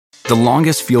The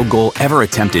longest field goal ever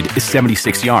attempted is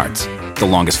 76 yards. The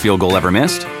longest field goal ever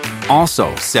missed?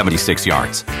 Also 76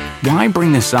 yards. Why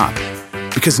bring this up?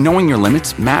 Because knowing your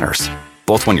limits matters,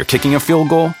 both when you're kicking a field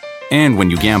goal and when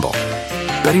you gamble.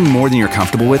 Betting more than you're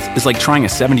comfortable with is like trying a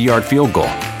 70-yard field goal.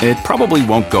 It probably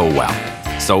won't go well.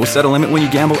 So set a limit when you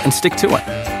gamble and stick to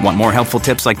it. Want more helpful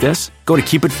tips like this? Go to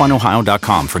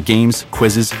keepitfunohio.com for games,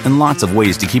 quizzes, and lots of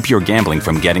ways to keep your gambling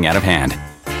from getting out of hand.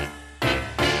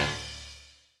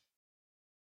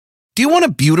 Do you want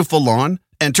a beautiful lawn?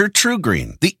 Enter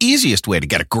TruGreen, the easiest way to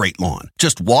get a great lawn.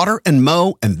 Just water and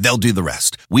mow, and they'll do the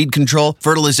rest. Weed control,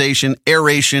 fertilization,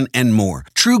 aeration, and more.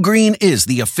 TruGreen is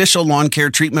the official lawn care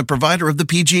treatment provider of the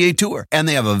PGA Tour, and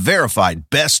they have a verified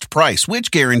best price, which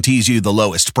guarantees you the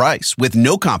lowest price with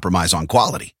no compromise on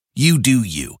quality. You do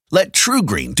you. Let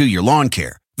TruGreen do your lawn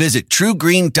care. Visit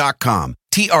TruGreen.com,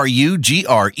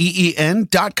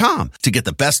 TruGreen.com, to get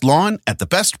the best lawn at the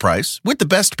best price with the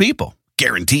best people.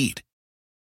 Guaranteed.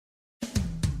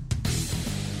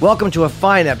 Welcome to a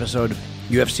fine episode of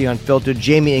UFC Unfiltered.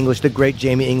 Jamie English, the great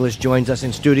Jamie English, joins us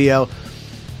in studio.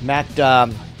 Matt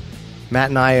and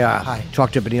I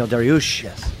talked to Beneil Dariush,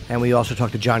 yes, and we also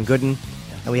talked to John Gooden,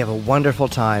 and we have a wonderful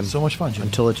time. So much fun, Jim.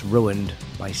 Until it's ruined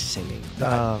by singing.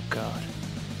 Oh, God.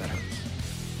 That hurts.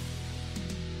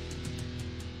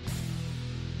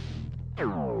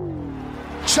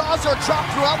 Jaws are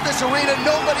dropped throughout this arena.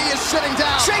 Nobody is sitting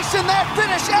down. Chasing that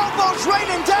finish. Elbows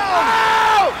raining down.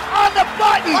 Oh! On the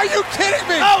button. Are you kidding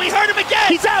me? Oh, he hurt him again.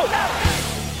 He's out.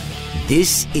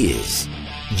 This is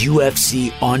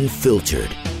UFC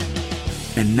Unfiltered.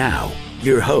 And now,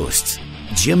 your hosts,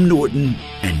 Jim Norton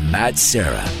and Matt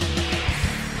Serra.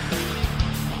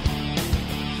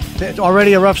 It's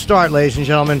already a rough start, ladies and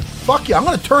gentlemen. Fuck yeah,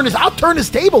 I'll turn this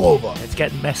table over. It's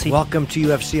getting messy. Welcome to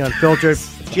UFC Unfiltered.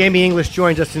 Jamie English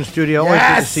joins us in studio. Always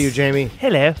good to see you, Jamie.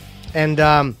 Hello. And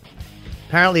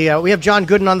apparently we have John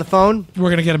Gooden on the phone. We're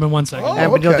going to get him in 1 second. Oh,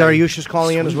 and okay. Beneil Dariush is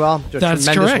calling in as well. That's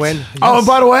tremendous correct. win. Yes. Oh, and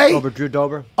by the way, Over Drew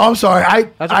Dober. oh, I'm sorry.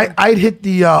 Okay. I'd hit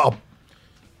the applause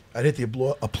Hit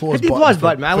the applause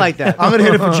button. I like that. I'm gonna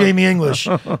hit it for Jamie English.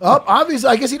 Obviously,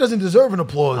 I guess he doesn't deserve an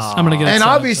applause. I'm going to get it. And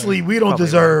obviously, we don't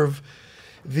deserve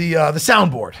the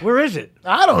soundboard. Where is it?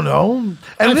 I don't know.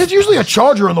 And there's usually a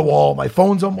charger on the wall. My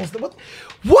phone's almost.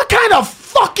 What kind of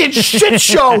fucking shit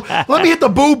show? Let me hit the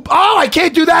boop. Oh, I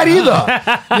can't do that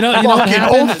either. You know what Fucking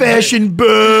happened? old-fashioned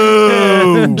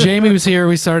boo. Jamie was here.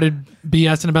 We started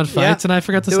BSing about fights, and I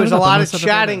forgot to set There was it a up. lot I'm of gonna set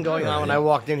it up chatting right going on when I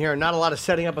walked in here, and not a lot of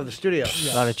setting up of the studio.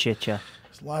 A lot of chit-chat.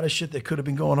 There's a lot of shit that could have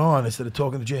been going on instead of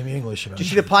talking to Jamie English. Did you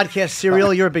see the podcast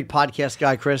Serial? You're a big podcast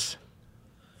guy, Chris.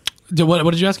 now. What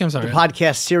did you ask? I'm sorry.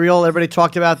 Podcast Serial. Everybody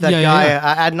talked about that Yeah, guy,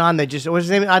 yeah. Adnan. They just, what's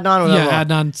his name? Adnan? Or Yeah,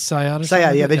 Adnan Syed.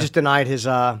 Sayed, they just denied his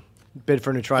bid for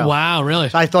a new trial. Wow, really?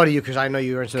 So I thought of you because I know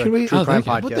you were into the Can we- True Oh, Crime thank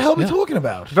podcast. you. What the hell are we talking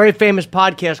about? Very famous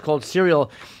podcast called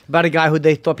Serial about a guy who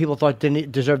people thought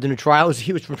didn't deserve the new trial.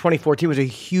 He was from 2014. It was a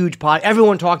huge pod.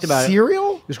 Everyone talked about it.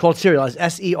 Serial? It was called Serial.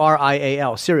 It's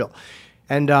Serial. Serial.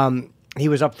 And he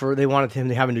was up for. They wanted him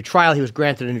to have a new trial. He was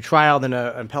granted a new trial. Then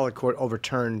an appellate court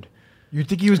overturned. You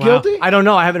think he was Wow. guilty? I don't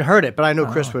know. I haven't heard it, but I know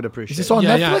Chris would appreciate Is this it. on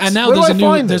Yeah, Netflix? yeah. And now Where do there's I a new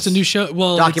find there's a this? new show.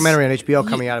 Well, Documentary on HBO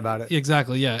coming out about it.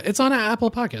 Exactly. Yeah, it's on Apple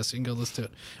Podcasts. You can go listen to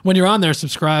it. When you're on there,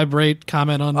 subscribe, rate,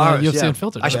 comment on All right, UFC yeah.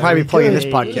 Unfiltered. I should probably be plugging this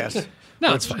good. podcast.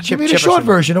 No, it's fine. Give me the short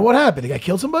version of what happened. The guy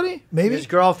killed somebody? Maybe? His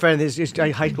girlfriend, his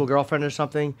high school girlfriend or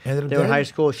something. Ended up They were in dead? high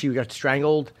school. She got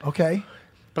strangled. Okay.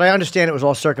 But I understand it was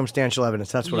all circumstantial evidence.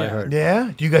 That's what I Yeah. heard. Yeah?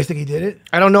 Do you guys think he did it?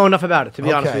 I don't know enough about it, to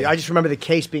be honest Okay. with you. I just remember the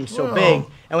case being so Well. big.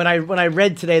 And when I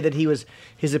read today that his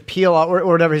appeal or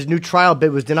whatever, his new trial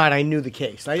bid was denied, I knew the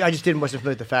case. I just wasn't familiar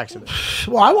with the facts of it.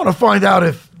 Well, I want to find out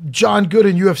if John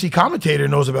Gooden, UFC commentator,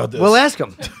 knows about this. We'll ask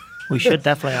him. We should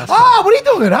definitely ask. Ah, what are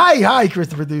you doing? Hi,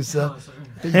 Chris, producer.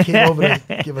 You came over to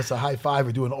give us a high five.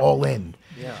 We're doing all in.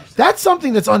 Yeah. That's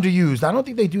something that's underused. I don't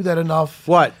think they do that enough.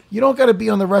 What? You don't got to be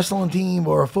on the wrestling team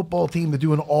or a football team to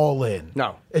do an all in.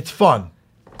 No. It's fun.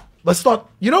 Let's start.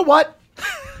 You know what?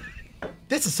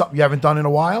 This is something you haven't done in a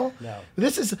while. No.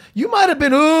 This is, you might have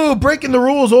been, breaking the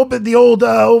rules over the old,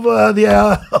 over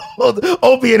the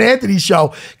Opie and Anthony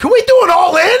show. Can we do an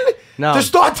all in? No. To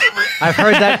start. I've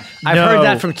heard that. I've heard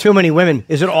that from too many women.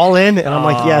 Is it all in? And I'm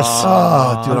like, yes.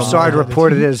 Oh, dude, I'm sorry to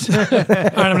report it is. All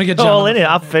right, I'm gonna get John. All in it.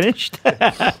 I'm finished.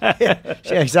 Yeah,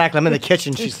 exactly. I'm in the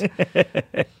kitchen. She's.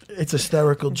 It's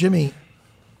hysterical. Jimmy,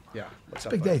 Yeah. What's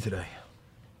big day today.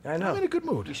 I know. I'm in a good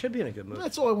mood. You should be in a good mood.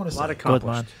 That's all I want to A say. lot Good accomplished.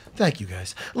 man. Thank you,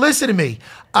 guys. Listen to me.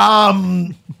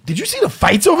 Did you see the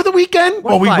fights over the weekend?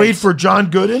 What While we fights? wait for John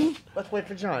Gooden? Let's wait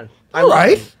for John. All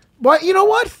right. Well, you know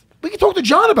what? We can talk to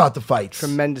John about the fights.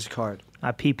 Tremendous card.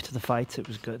 I peeped to the fights. It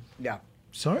was good. Yeah.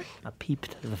 Sorry? I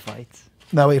peeped the fights.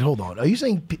 No, wait, hold on. Are you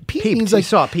saying peep means You like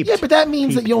saw peeped. Yeah, but that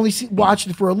means that you only watched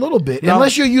it for a little bit, No.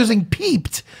 unless you're using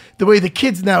peeped the way the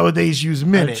kids nowadays use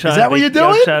minute. Is Trying that to what be- you're doing?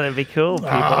 I'm trying to be cool, people.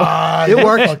 It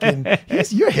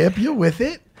works. You're hip. You're with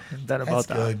it. Don't know about That's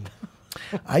that.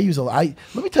 good. I use let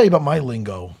me tell you about my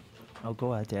lingo. Oh,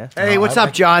 go ahead, yeah. Hey, what's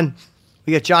up, John?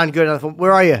 We got John Good on the phone.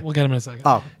 Where are you? We'll get him in a second.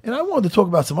 Oh, And I wanted to talk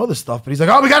about some other stuff, but he's like,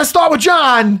 "Oh, we got to start with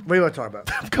John." what do you want to talk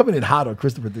about? I'm coming in hot on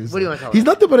Christopher Deuce. What do you want to talk He's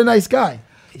about? nothing but a nice guy.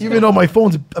 Even though my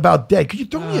phone's about dead. Could you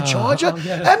throw me a charger?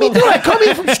 I mean, dude, I come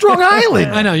in from Strong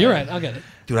Island. I know, you're right. I'll get it.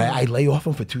 Dude, I lay off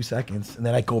him for 2 seconds, and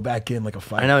then I go back in like a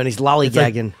fight. I know, and he's It's like,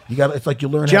 lollygagging. it's like you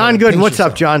learn. how John to Gooden, pace what's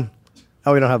up, yourself. John?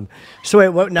 Oh, we don't have him. So wait,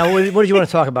 what did you want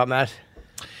to talk about, Matt?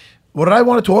 What did I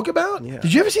want to talk about? Yeah.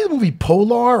 Did you ever see the movie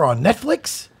Polar on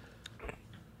Netflix?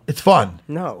 It's fun.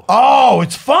 No. Oh,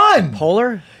 it's fun.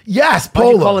 Polar? Yes, Why'd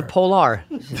Polar. you call it Polar?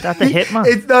 Is that the Hitman?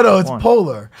 It's one?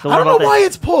 Polar. So I what don't know about why the-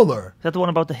 it's Polar. Is that the one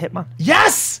about the Hitman?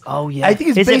 Yes. Oh, yeah. I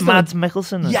think it's Is based it on Mads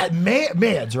Mikkelsen? Yeah,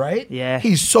 Mads, right? Yeah.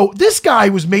 This guy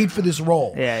was made for this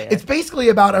role. Yeah. It's basically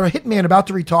about a hitman about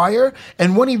to retire,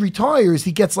 and when he retires,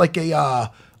 he gets like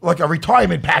a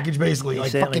retirement package, basically,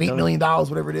 like certainly fucking $8 does. million,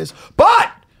 whatever it is.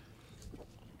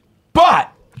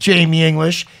 But Jamie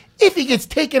English, if he gets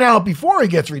taken out before he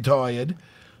gets retired,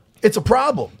 it's a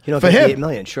problem You know, for him. 58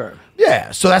 million, sure.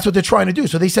 Yeah, so that's what they're trying to do.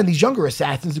 So they send these younger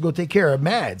assassins to go take care of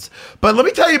Mads. But let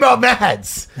me tell you about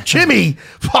Mads. Jimmy,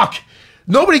 fuck.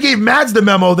 Nobody gave Mads the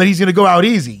memo that he's going to go out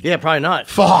easy. Yeah, probably not.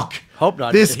 Fuck. Hope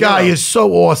not. This He's a guy hero. is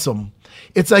so awesome.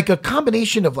 It's like a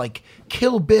combination of like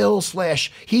Kill Bill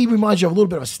 / he reminds you of a little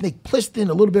bit of a Snake Plissken,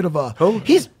 a little bit of a... Who?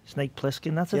 He's... Snake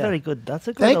Plissken. That's a Yeah. very good. That's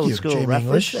a good Thank old you, school Jamie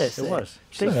reference. English. It was.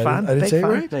 Big I fan. didn't Big say it fan.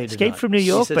 right? No, you did Escape not. from New She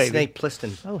York, said baby. Snake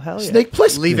Plissken. Oh hell yeah. Snake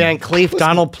Plissken. Lee Van Cleef,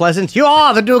 Donald Pleasance. You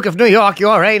are the Duke of New York.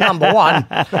 You're a number one.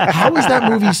 How is that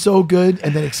movie so good?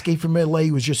 And then Escape from LA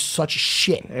was just such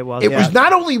shit. It was. It Yeah. was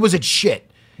not only was it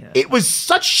shit, it was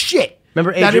such shit.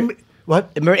 Remember that Adrian-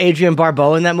 what? Remember Adrienne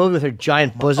Barbeau in that movie with her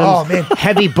giant bosoms? Oh, man.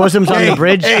 Heavy bosoms on the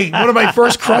bridge. Hey, one of my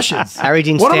first crushes. Harry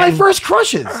Dean One of my Stanton. first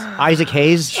crushes. Isaac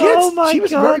Hayes. She had- Oh my she was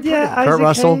very god, pretty. yeah. Kurt Isaac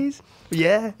Russell. Hayes.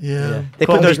 Yeah. Yeah. They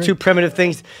Cool. put those two primitive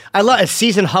things. I love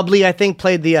Season Hubley. I think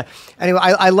played the. Anyway,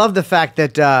 I love the fact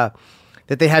that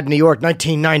that they had New York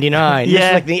 1999. This is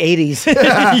Yeah. like the 80s.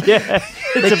 Yeah.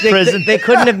 It's a prison. They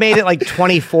couldn't have made it like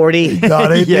 2040. No,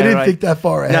 they Yeah, didn't right. think that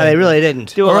far ahead. No, they really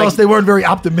didn't. Do it Or like- else they weren't very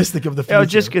optimistic of the future. I was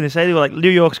just gonna say they were like New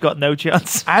York's got no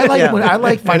chance. I like Yeah. when I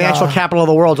like when, Financial capital of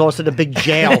the world. All of a sudden, a big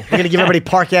jail. You're gonna give everybody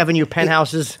Park Avenue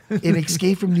penthouses. in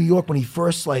Escape from New York when he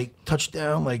first like touched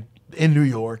down like in New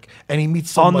York and he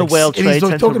meets some On the like, World and he's Trade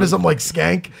Center. talking to some like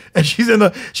skank and she's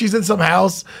in some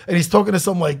house and he's talking to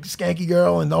some like skanky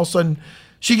girl and all of a sudden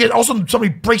somebody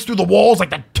breaks through the walls like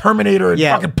the Terminator and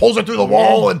Yeah. fucking pulls her through the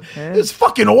wall and it's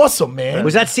fucking awesome, man.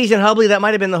 Was that Season Hubley? That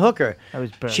might have been the hooker. That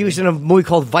was She was in a movie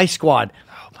called Vice Squad.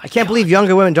 I can't believe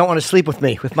younger women don't want to sleep with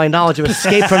me, with my knowledge of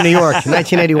Escape from New York,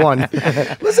 1981.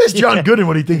 Let's ask John Gooden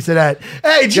what he thinks of that.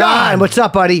 Hey, John, what's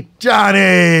up, buddy?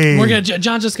 Johnny. We're gonna.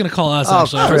 John's just gonna call us. Oh,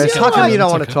 actually. Chris, yeah, how come why? you don't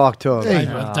It's want okay. to talk to him? Hey.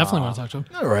 I definitely want to talk to him.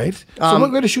 All right. So we're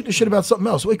going to shoot the shit about something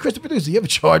else. Wait, Christopher, do you have a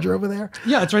charger over there?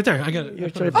 Yeah, it's right there. I got it.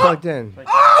 You're plugged in.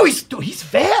 Oh, he's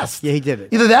fast. Yeah, he did it.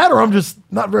 Either that or I'm just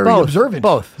not very Both. observant.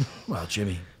 Both. Well,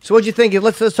 Jimmy. So what'd you think?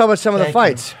 Let's talk about some of the Thank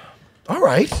fights. All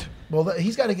right. Well,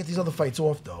 he's got to get these other fights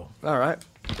off, though. All right.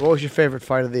 What was your favorite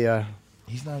fight of the...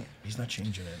 He's not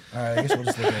changing it. All right, I guess we'll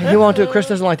just look at You it. want to? Chris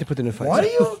doesn't like to put the new fights. Why do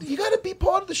you got to be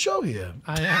part of the show here?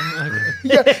 I am.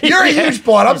 Yeah, you're a huge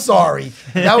part. I'm sorry.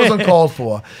 That was uncalled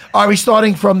for. Are we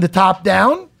starting from the top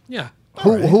down? Yeah.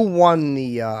 Who won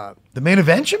the... The main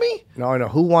event, Jimmy? No,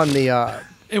 who won the...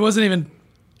 It wasn't even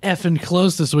effing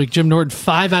close this week. Jim Norton,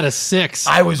 5 out of 6.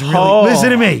 I was really... Listen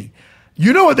to me.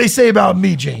 You know what they say about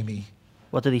me, Jamie.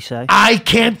 What did he say? I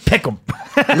can't pick them.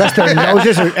 Unless they're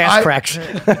noses or ass cracks.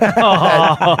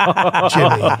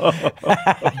 Jimmy.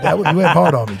 You went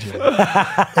hard on me, Jimmy.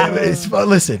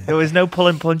 Listen, There was no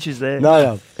pulling punches there.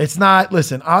 No. it's not.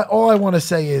 Listen, all I want to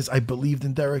say is I believed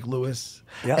in Derek Lewis,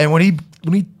 Yeah. and when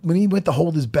he went to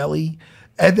hold his belly,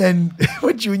 and then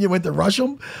when Junior went to rush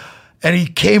him, and he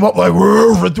came up like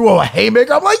and threw a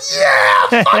haymaker, I'm like,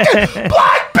 yeah, fucking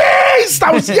Black Beast!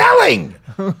 I was yelling,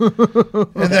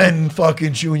 and then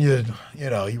fucking Junior,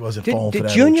 he wasn't falling for Did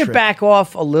that. Junior trick. back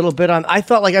off a little bit on... I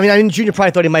thought Junior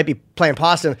probably thought he might be playing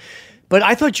possum. But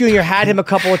I thought Junior had him a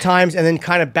couple of times and then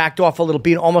kind of backed off a little,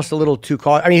 being almost a little too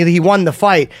cautious. I mean, he won the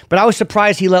fight, but I was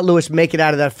surprised he let Lewis make it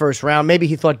out of that first round. Maybe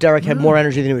he thought Derek had more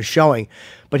energy than he was showing.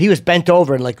 But he was bent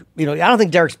over and I don't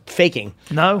think Derek's faking.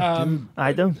 No,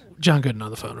 I don't. John Gooden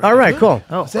on the phone. Right All right, cool.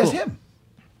 Oh, Says cool. him.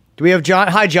 Do we have John?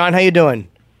 Hi, John. How you doing?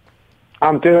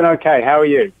 I'm doing okay. How are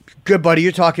you? Good, buddy.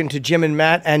 You're talking to Jim and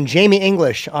Matt and Jamie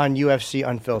English on UFC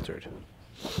Unfiltered.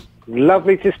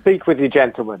 Lovely to speak with you,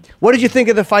 gentlemen. What did you think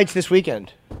of the fights this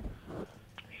weekend?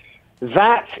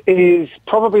 That is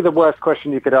probably the worst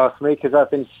question you could ask me because I've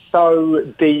been so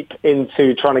deep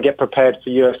into trying to get prepared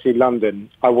for UFC London,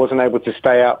 I wasn't able to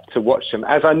stay up to watch them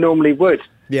as I normally would.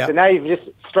 Yeah. So now you've just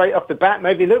straight off the bat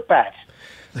made me look bad.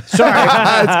 Sorry.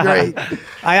 That's great.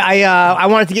 I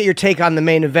wanted to get your take on the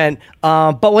main event,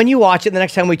 but when you watch it, the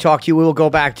next time we talk to you, we will go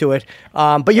back to it.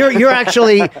 But you're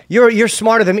actually you're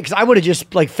smarter than me because I would have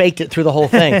just like faked it through the whole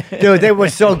thing, dude. They were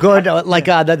so good,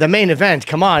 the main event.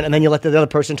 Come on, and then you let the other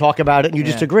person talk about it, and you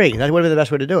just agree. That would be the best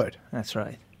way to do it. That's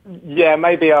right. Yeah,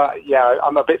 maybe.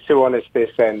 I'm a bit too honest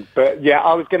this end, but yeah,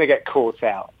 I was going to get caught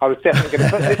out. I was definitely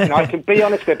going to. But listen, I can be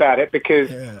honest about it because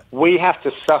we have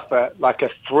to suffer like a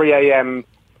 3 a.m.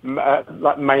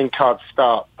 Like main card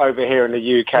start over here in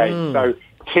the UK. So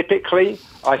typically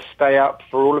I stay up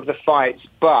for all of the fights,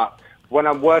 but when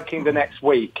I'm working the next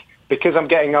week, because I'm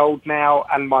getting old now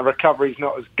and my recovery's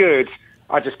not as good,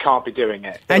 I just can't be doing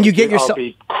it. And you get yourself.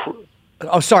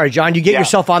 Oh, sorry, John. You get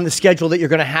yourself on the schedule that you're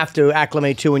going to have to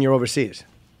acclimate to when you're overseas.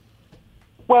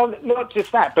 Well, not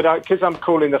just that, but because I'm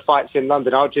calling the fights in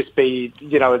London, I'll just be,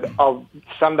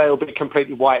 Sunday will be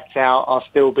completely wiped out. I'll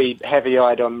still be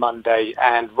heavy-eyed on Monday.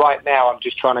 And right now I'm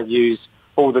just trying to use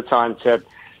all the time to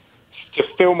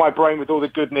fill my brain with all the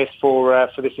goodness for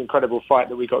this incredible fight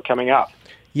that we got coming up.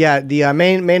 Yeah, the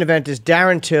main event is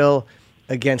Darren Till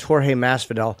against Jorge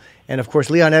Masvidal. And, of course,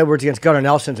 Leon Edwards against Gunnar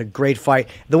Nelson's a great fight.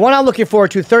 The one I'm looking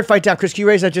forward to, third fight down, Chris, can you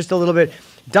raise that just a little bit?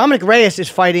 Dominic Reyes is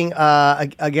fighting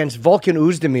against Volkan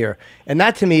Oezdemir. And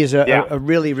that, to me, is a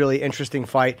really, really interesting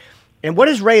fight. And what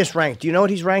is Reyes ranked? Do you know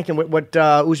what he's ranked and what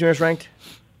Oezdemir's ranked?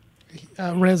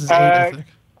 Reyes is 8, I think.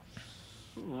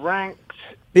 Ranked?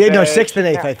 Yeah, no, 6th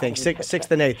and 8th, I think.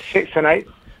 6th and 8th. 6th and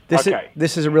 8th?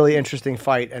 This is a really interesting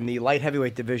fight, and the light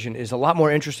heavyweight division is a lot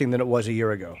more interesting than it was a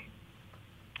year ago.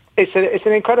 It's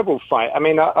an incredible fight. I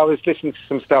mean, I was listening to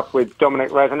some stuff with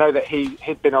Dominic Reyes. I know that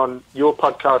he'd been on your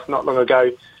podcast not long ago,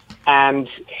 and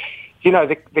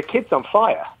the kid's on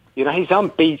fire. He's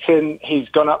unbeaten. He's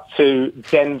gone up to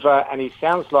Denver, and he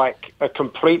sounds like a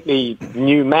completely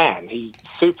new man. He's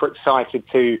super excited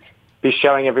to be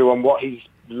showing everyone what he's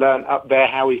learned up there,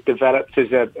 how he's developed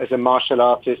as a martial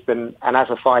artist and as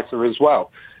a fighter as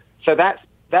well. So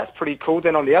that's pretty cool.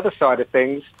 Then on the other side of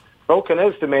things, Volkan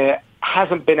Oezdemir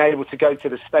hasn't been able to go to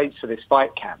the States for this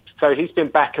fight camp. So he's been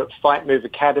back at Fight Move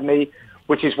Academy,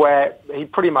 which is where he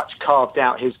pretty much carved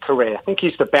out his career. I think he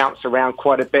used to bounce around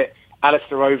quite a bit.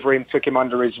 Alistair Overeem took him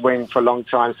under his wing for a long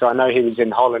time, so I know he was in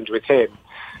Holland with him.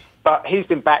 But he's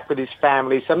been back with his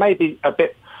family, so maybe a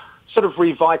bit sort of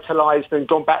revitalized and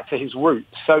gone back to his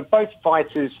roots. So both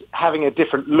fighters having a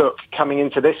different look coming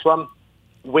into this one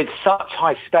with such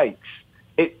high stakes.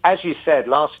 As you said,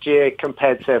 last year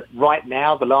compared to right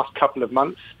now, the last couple of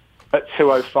months at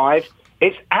 205,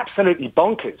 it's absolutely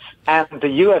bonkers. And the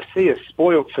UFC is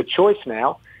spoiled for choice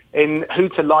now in who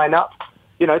to line up,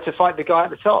 to fight the guy at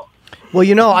the top. Well,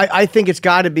 I think it's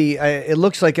got to be. It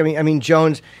looks like. I mean,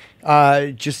 Jones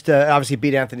just obviously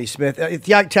beat Anthony Smith.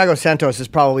 Thiago Santos is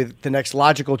probably the next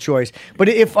logical choice. But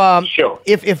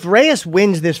if Reyes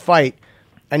wins this fight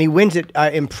and he wins it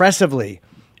impressively.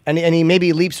 And he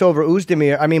maybe leaps over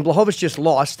Oezdemir. I mean, Blachowicz just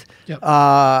lost. Yep.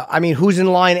 Who's in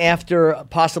line after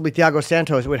possibly Thiago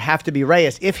Santos? It would have to be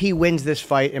Reyes. If he wins this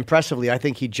fight impressively, I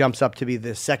think he jumps up to be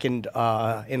the second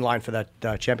in line for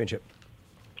that championship.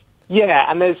 Yeah,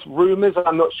 and there's rumors.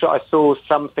 I'm not sure. I saw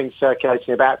something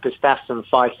circulating about Gustafsson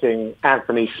fighting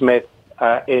Anthony Smith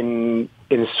in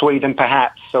Sweden,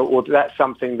 perhaps. Or that's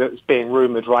something that's being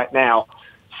rumored right now.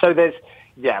 So there's...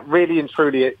 Yeah, really and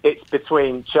truly, it's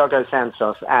between Thiago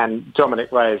Santos and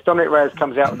Dominic Reyes. Dominic Reyes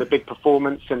comes out with a big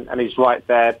performance, and he's right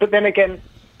there. But then again,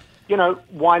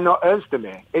 why not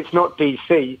Oezdemir? It's not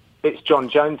DC, it's John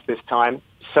Jones this time.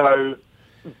 So,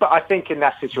 but I think in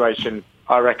that situation,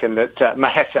 I reckon that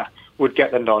Maheta would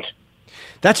get the nod.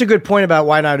 That's a good point about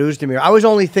why not Oezdemir. I was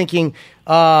only thinking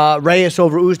Reyes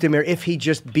over Oezdemir if he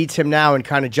just beats him now and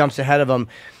kind of jumps ahead of him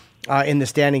in the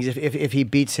standings, if he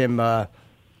beats him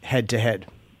head-to-head.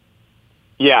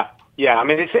 Yeah. I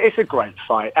mean, it's a great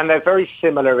fight, and they're very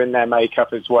similar in their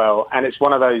makeup as well. And it's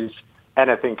one of those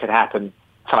anything could happen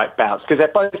type bouts because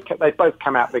they both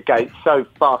come out the gate so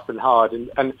fast and hard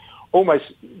and almost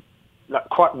like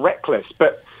quite reckless.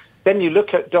 But then you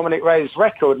look at Dominic Reyes'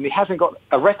 record, and he hasn't got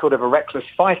a record of a reckless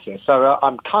fighter. So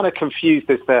I'm kind of confused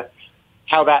as to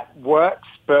how that works,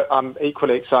 but I'm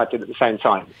equally excited at the same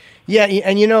time. Yeah,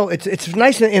 and it's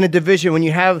nice in a division when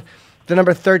you have the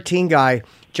number 13 guy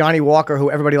Johnny Walker,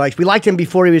 who everybody likes. We liked him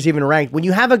before he was even ranked. When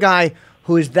you have a guy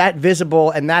who is that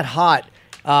visible and that hot,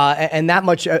 and that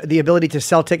much the ability to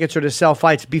sell tickets or to sell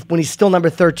fights when he's still number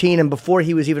 13 and before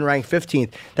he was even ranked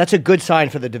 15th, that's a good sign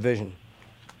for the division.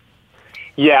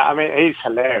 Yeah, I mean, he's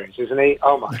hilarious, isn't he?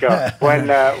 Oh, my God. When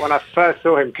I first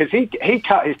saw him, because he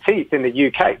cut his teeth in the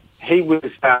UK. He was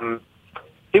a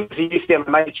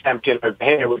UCMA champion over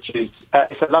here, which is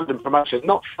it's a London promotion,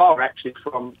 not far, actually,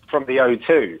 from the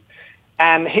O2.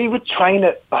 And he would train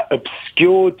at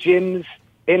obscure gyms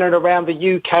in and around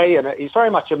the UK, and he's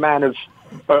very much a man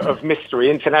of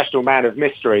mystery, international man of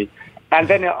mystery. And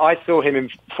then I saw him in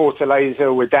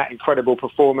Fortaleza with that incredible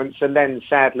performance, and then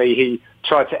sadly he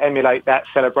tried to emulate that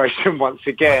celebration once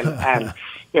again and,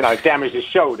 damaged his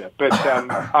shoulder. But,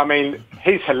 I mean,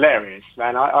 he's hilarious,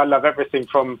 man. I love everything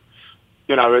from,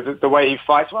 the way he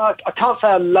fights. Well, I can't say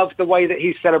I love the way that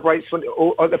he celebrates at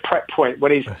the prep point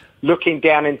when he's looking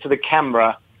down into the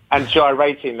camera and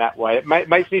gyrating that way. It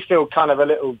makes me feel kind of a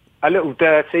little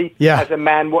dirty as a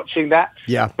man watching that.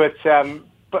 Yeah.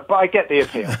 But I get the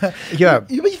appeal. Yeah.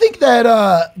 You think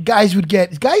that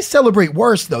guys celebrate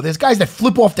worse, though. There's guys that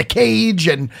flip off the cage,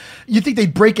 and you think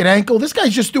they'd break an ankle. This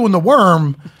guy's just doing the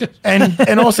worm, and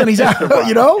all of a sudden he's out,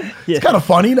 It's kind of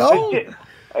funny, no?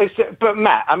 But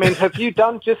Matt, I mean, have you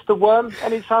done just the worm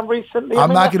anytime recently?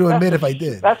 I'm not going to admit if I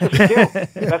did. That's a skill.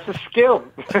 That's a skill.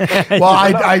 Well,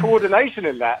 I coordination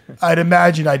in that. I'd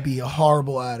imagine I'd be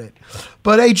horrible at it.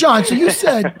 But hey, John, so you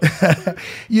said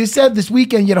this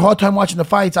weekend you had a hard time watching the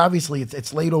fights. Obviously,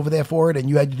 it's late over there for it, and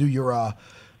you had to do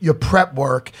your prep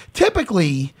work.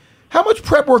 Typically, how much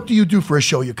prep work do you do for a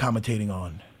show you're commentating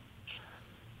on?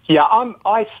 Yeah,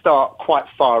 I start quite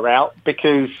far out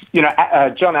because,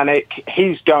 John Anik,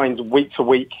 he's going week to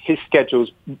week. His schedule's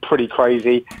pretty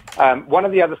crazy. One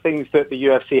of the other things that the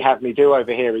UFC have me do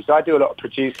over here is I do a lot of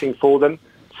producing for them.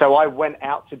 So I went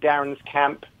out to Darren's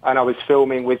camp and I was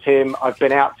filming with him. I've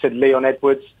been out to Leon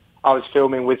Edwards. I was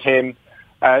filming with him.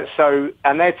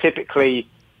 And they're typically,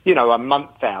 a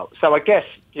month out. So I guess,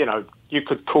 you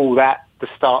could call that the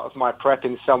start of my prep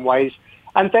in some ways.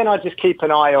 And then I just keep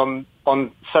an eye on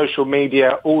social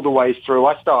media all the way through.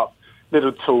 I start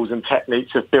little tools and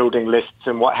techniques of building lists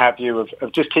and what have you,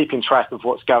 of just keeping track of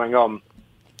what's going on.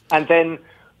 And then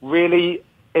really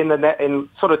in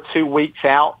sort of 2 weeks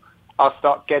out, I'll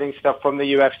start getting stuff from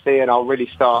the UFC and I'll really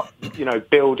start,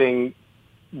 building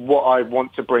what I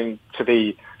want to bring to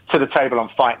the table on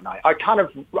fight night.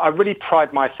 I really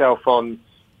pride myself on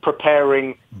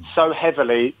preparing so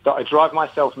heavily that I drive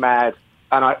myself mad.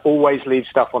 And I always leave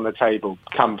stuff on the table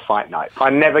come fight night. I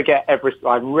rarely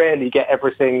get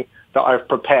everything that I've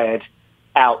prepared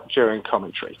out during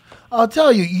commentary. I'll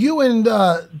tell you, you and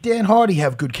Dan Hardy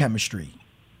have good chemistry,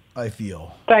 I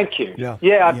feel. Thank you.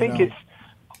 Yeah, I think it's,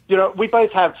 we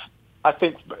both have, I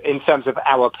think, in terms of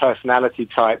our personality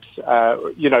types,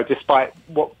 despite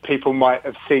what people might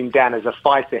have seen Dan as a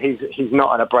fighter, he's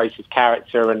not an abrasive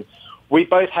character. And we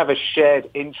both have a shared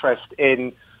interest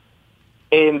in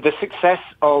the success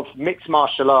of mixed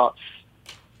martial arts,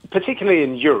 particularly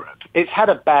in Europe. It's had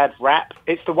a bad rap.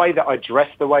 It's the way that I dress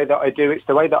the way that I do. It's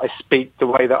the way that I speak the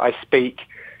way that I speak.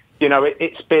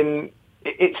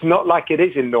 It's not like it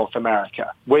is in North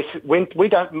America. We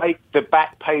don't make the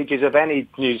back pages of any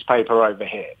newspaper over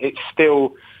here. It's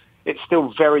still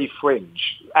very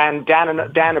fringe. And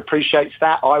Dan appreciates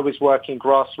that. I was working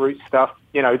grassroots stuff,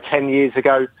 10 years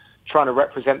ago, trying to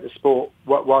represent the sport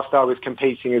whilst I was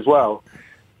competing as well.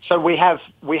 So we have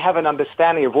an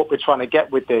understanding of what we're trying to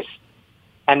get with this.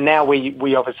 And now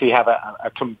we obviously have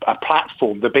a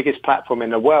platform, the biggest platform in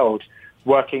the world,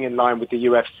 working in line with the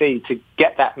UFC to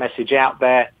get that message out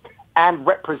there and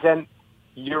represent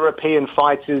European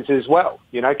fighters as well,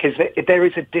 because there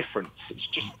is a difference. It's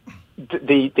just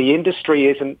the industry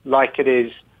isn't like it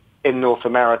is in North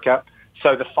America.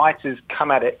 So the fighters come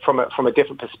at it from a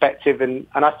different perspective, and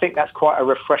I think that's quite a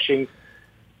refreshing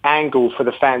angle for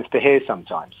the fans to hear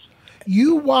sometimes.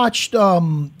 You watched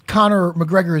Conor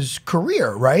McGregor's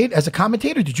career, right? As a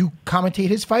commentator, did you commentate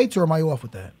his fights, or am I off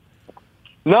with that?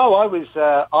 No,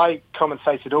 I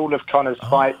commentated all of Conor's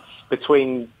fights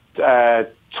between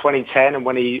 2010 and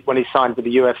when he signed with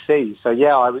the UFC. So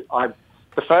yeah, I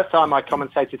the first time I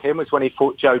commentated him was when he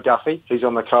fought Joe Duffy, who's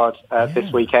on the card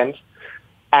this weekend.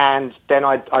 And then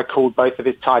I called both of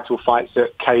his title fights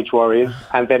at Cage Warriors,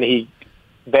 and then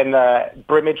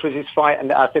Brimage was his fight,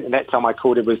 and I think the next time I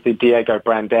called it was the Diego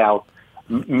Brandao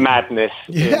madness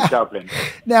in Dublin.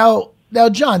 Now,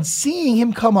 John, seeing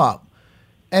him come up,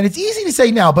 and it's easy to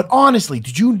say now, but honestly,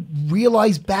 did you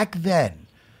realize back then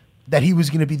that he was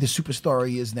going to be the superstar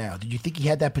he is now? Did you think he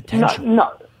had that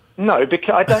potential? No,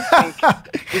 because I don't think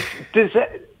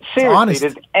seriously,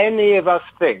 does any of us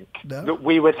think that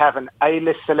we would have an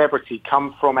A-list celebrity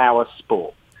come from our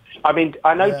sport? I mean,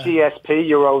 I know GSP,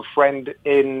 your old friend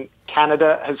in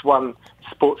Canada, has won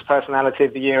Sports Personality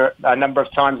of the Year a number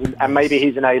of times, and maybe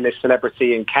he's an A-list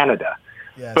celebrity in Canada.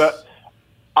 Yes. But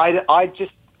I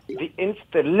just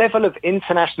the level of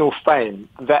international fame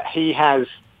that he has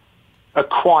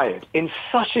acquired in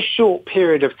such a short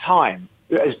period of time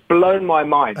has blown my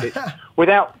mind. It's,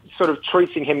 without sort of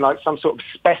treating him like some sort of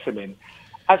specimen,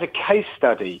 as a case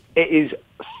study,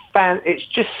 it's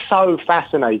just so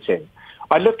fascinating.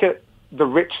 I look at the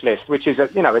Rich List, which is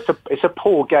it's a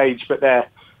poor gauge, but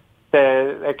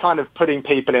they're kind of putting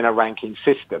people in a ranking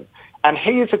system. And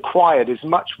he has acquired as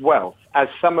much wealth as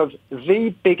some of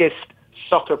the biggest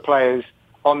soccer players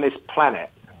on this planet,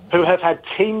 who have had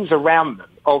teams around them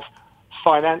of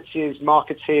financiers,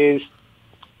 marketeers,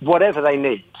 whatever they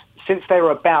need, since they were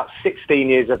about 16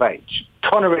 years of age.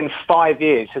 Connor, in 5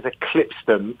 years, has eclipsed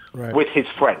them with his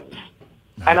friends.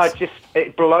 Nice. And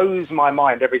it blows my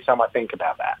mind every time I think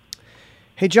about that.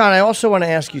 Hey, John, I also want to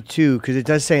ask you, too, because it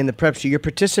does say in the prep sheet, you're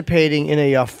participating in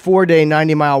a 4-day,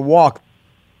 90-mile walk,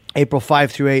 April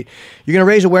 5 through 8. You're going to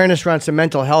raise awareness around some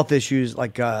mental health issues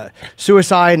like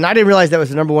suicide, and I didn't realize that was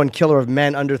the number one killer of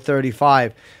men under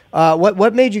 35.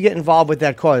 What made you get involved with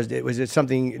that cause? Was it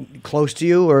something close to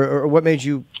you, or what made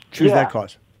you choose that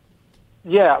cause?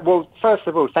 Yeah, well, first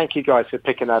of all, thank you guys for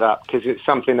picking that up, because it's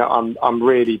something that I'm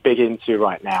really big into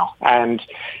right now. And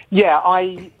yeah,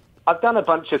 I've done a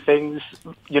bunch of things,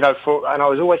 and I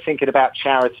was always thinking about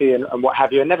charity and what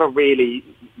have you. I never really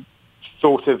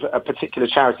thought of a particular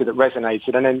charity that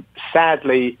resonated. And then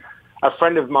sadly, a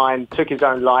friend of mine took his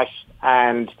own life,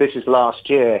 and this is last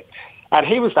year. And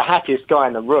he was the happiest guy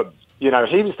in the room. He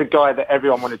was the guy that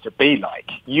everyone wanted to be like.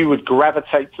 You would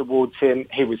gravitate towards him.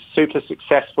 He was super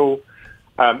successful,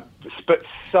 but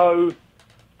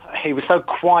he was so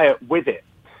quiet with it.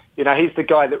 He's the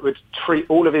guy that would treat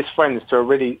all of his friends to a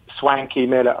really swanky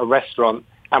meal at a restaurant,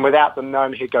 and without them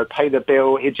knowing, he'd go pay the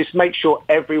bill. He'd just make sure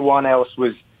everyone else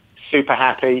was super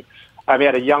happy. He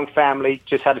had a young family,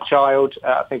 just had a child,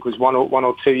 I think was one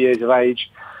or 2 years of age.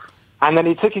 And then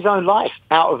he took his own life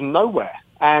out of nowhere.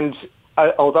 And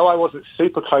although I wasn't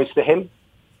super close to him,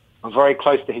 I'm very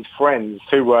close to his friends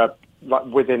who were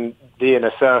within the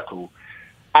inner circle,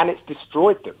 and it's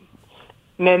destroyed them.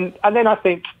 And then I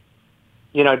think,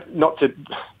 not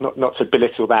to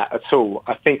belittle that at all.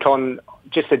 I think on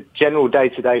just a general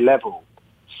day-to-day level,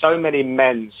 so many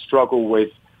men struggle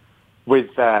with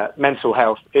mental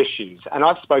health issues, and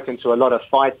I've spoken to a lot of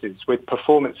fighters with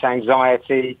performance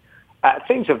anxiety.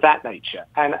 Things of that nature.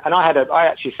 And I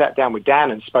actually sat down with Dan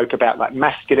and spoke about like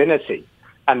masculinity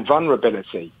and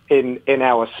vulnerability in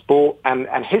our sport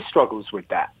and his struggles with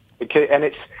that. And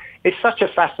it's such a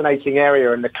fascinating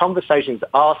area, and the conversations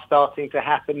are starting to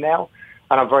happen now.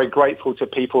 And I'm very grateful to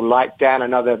people like Dan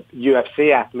and other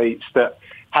UFC athletes that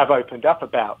have opened up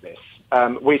about this.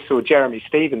 We saw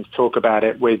Stevens talk about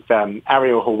it with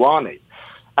Ariel Helwani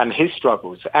and his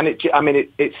struggles. And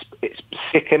it's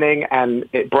sickening, and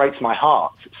it breaks my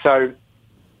heart. So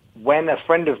when a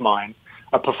friend of mine,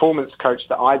 a performance coach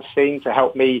that I'd seen to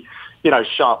help me,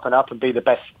 sharpen up and be the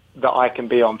best that I can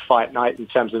be on fight night in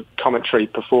terms of commentary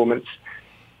performance,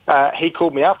 he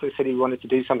called me up and said he wanted to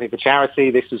do something for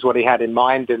charity. This was what he had in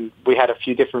mind, and we had a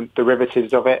few different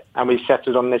derivatives of it, and we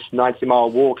settled on this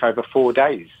 90-mile walk over 4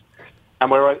 days. And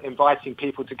we're inviting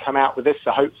people to come out with this,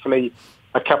 so hopefully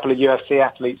a couple of UFC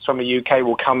athletes from the UK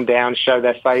will come down, show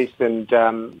their face, and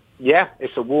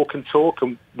it's a walk and talk,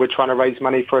 and we're trying to raise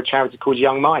money for a charity called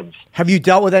Young Minds. Have you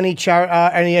dealt with any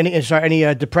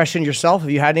depression yourself?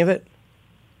 Have you had any of it?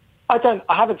 I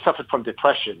haven't suffered from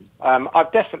depression.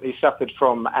 I've definitely suffered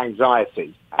from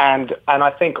anxiety, and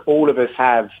I think all of us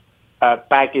have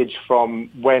baggage from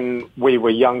when we were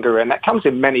younger, and that comes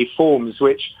in many forms,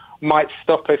 which might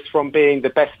stop us from being the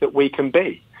best that we can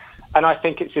be. And I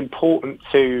think it's important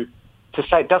to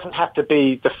say it doesn't have to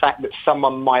be the fact that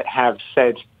someone might have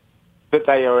said that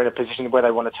they are in a position where they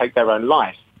want to take their own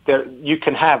life. You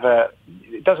can have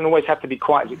it doesn't always have to be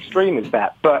quite as extreme as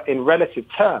that, but in relative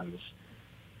terms,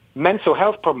 mental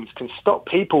health problems can stop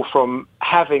people from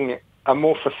having a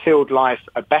more fulfilled life,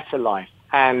 a better life,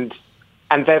 and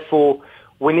therefore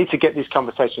we need to get these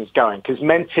conversations going, because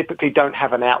men typically don't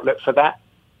have an outlet for that.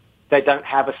 They don't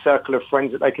have a circle of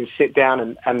friends that they can sit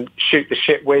down and shoot the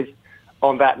shit with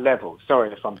on that level. Sorry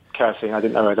if I'm cursing. I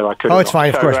didn't know whether I could. Oh, it's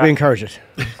fine. Of course, we encourage it.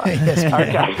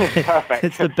 Okay, perfect.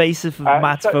 It's the basis of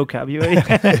Matt's vocabulary.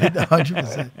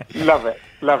 100%.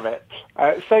 Love it.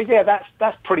 So yeah,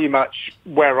 that's pretty much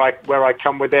where I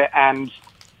come with it. And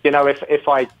if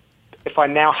I if I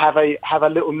now have a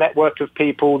little network of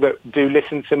people that do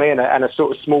listen to me and a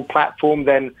sort of small platform,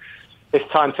 then it's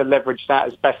time to leverage that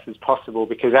as best as possible.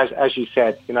 Because as you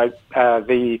said,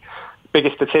 the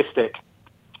biggest statistic,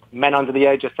 men under the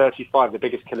age of 35, the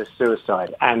biggest killer is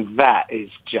suicide, and that's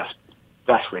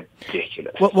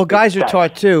ridiculous. Well, guys are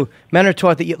taught too. Men are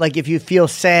taught that if you feel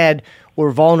sad or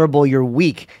vulnerable, you're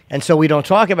weak, and so we don't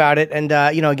talk about it. And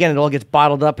again, it all gets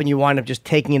bottled up, and you wind up just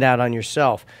taking it out on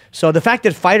yourself. So the fact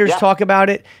that fighters talk about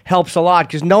it helps a lot,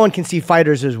 because no one can see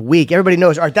fighters as weak. Everybody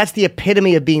knows, all right, that's the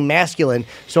epitome of being masculine.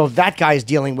 So if that guy's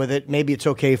dealing with it, maybe it's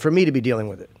okay for me to be dealing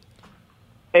with it.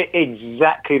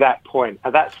 Exactly that point,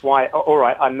 and that's why. All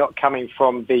right, I'm not coming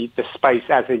from the space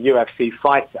as a UFC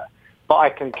fighter, but I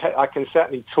can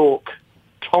certainly talk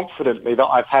confidently that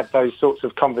I've had those sorts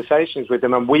of conversations with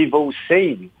them, and we've all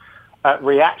seen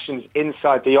reactions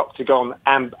inside the octagon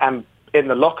and in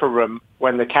the locker room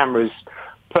when the cameras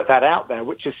put that out there,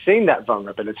 which has seen that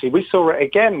vulnerability. We saw it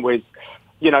again with,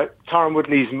 Tyron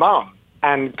Woodley's mum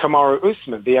and Kamaru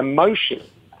Usman, the emotion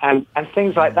and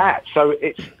things like that. So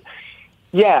it's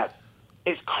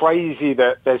crazy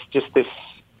that there's just this.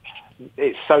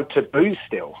 It's so taboo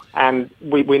still, and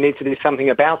we need to do something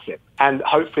about it. And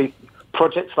hopefully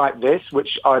projects like this,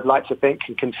 which I'd like to think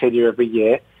can continue every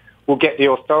year, will get the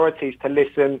authorities to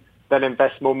listen, they'll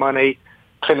invest more money,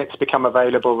 clinics become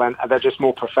available, and they're just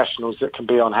more professionals that can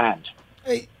be on hand.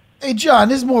 Hey, John,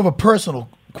 this is more of a personal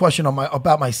question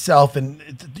about myself, and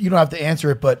you don't have to answer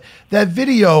it, but that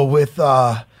video with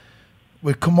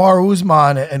Kamaru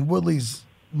Usman and Woodley's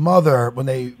mother when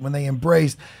they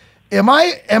embraced, am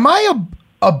I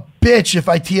a bitch if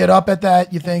I tee it up at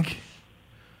that, you think?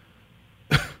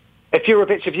 If you're a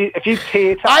bitch, if you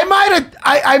tear it up, I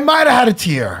might have had a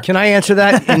tear. Can I answer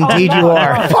that? Indeed, you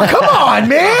are. Oh, come on,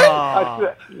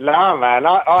 man. No, man.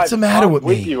 What's the matter with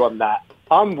me? I'm with you on that.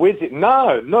 I'm with you.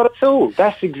 No, not at all.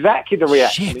 That's exactly the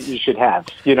reaction that you should have.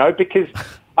 Because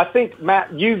I think,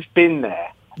 Matt, you've been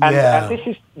there, and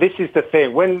this is the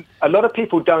thing. When a lot of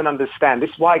people don't understand,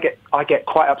 this is why I get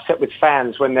quite upset with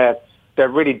fans when they're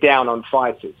really down on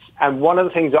fighters. And one of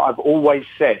the things that I've always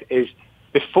said is,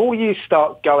 before you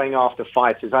start going after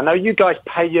fighters, I know you guys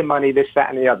pay your money, this, that,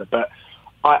 and the other, but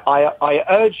I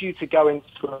urge you to go into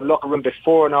a locker room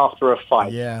before and after a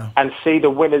fight and see the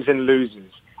winners and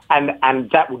losers.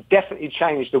 And that will definitely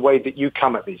change the way that you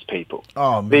come at these people,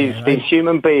 these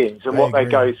human beings and what they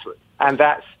go through.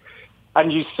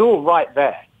 And you saw right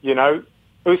there,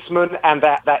 Usman and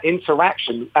that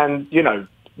interaction, and,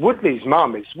 Woodley's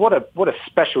mum is what a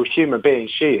special human being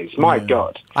she is. My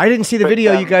God, I didn't see the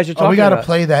video you guys are talking about. We got to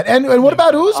play that. And what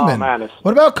about Usman?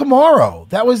 What about Kamaru?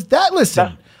 That was that.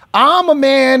 Listen, I'm a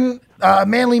man, a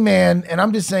manly man, and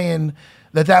I'm just saying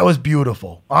that was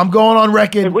beautiful. I'm going on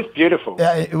record. It was beautiful.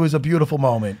 It was a beautiful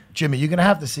moment, Jimmy. You're gonna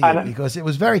have to see it because it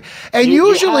was very. And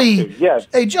usually,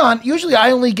 hey John, usually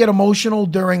I only get emotional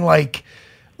during like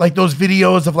those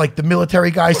videos of the military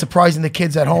guys surprising the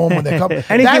kids at home when they come.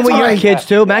 Anything with your kids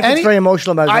too. Matt gets very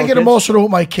emotional about his I get kids. Emotional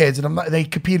with my kids, and they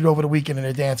competed over the weekend in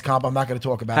a dance comp. I'm not going to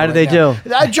talk about it. How did they do?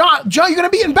 John, you're going to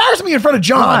be embarrassing me in front of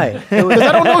John because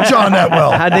I don't know John that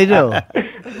well. How'd they do?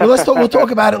 Well, we'll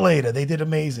talk about it later. They did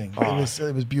amazing.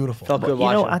 It was beautiful. Felt good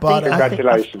watching.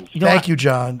 Congratulations. Thank you,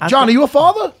 John. John, are you a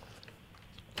father?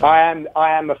 I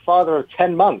am a father of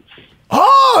 10 months.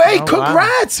 Oh, hey,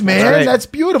 congrats, man. That's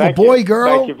beautiful. Boy,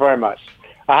 girl. Thank you very much.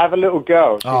 I have a little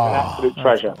girl. She's an absolute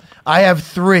treasure. I have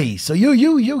 3. So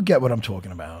you get what I'm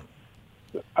talking about.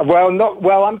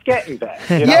 Well, I'm getting there.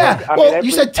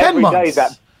 You said 10 months.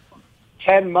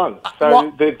 10 months.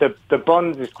 So the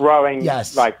bond is growing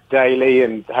daily,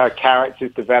 and her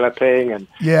character's developing, and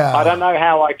I don't know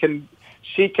how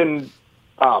she can.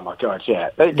 Oh my God! Yeah,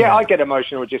 I get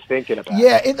emotional just thinking about it.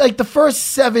 Yeah, the first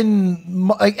 7,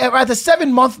 at the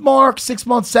 7-month mark, 6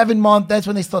 months, 7 month. That's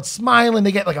when they start smiling.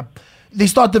 They get they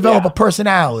start develop a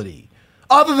personality.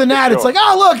 Other than that, it's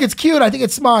look, it's cute. I think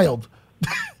it smiled.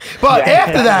 But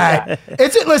after that,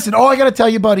 listen. All I got to tell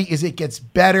you, buddy, is it gets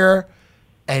better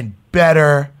and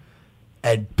better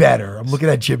and better. I'm looking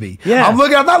at Jimmy. Yeah, I'm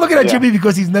not looking at Jimmy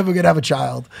because he's never gonna have a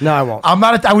child. No, I won't.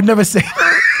 I would never say.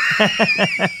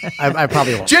 I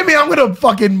probably won't. Jimmy, I'm gonna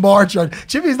fucking march on.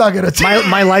 Jimmy's not gonna.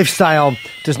 My lifestyle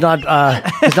does not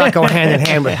go hand in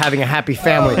hand with having a happy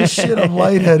family. Oh, shit, I'm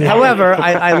lightheaded. However,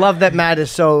 I love that Matt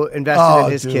is so invested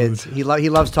in his kids. He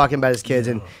loves talking about his kids,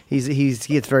 and he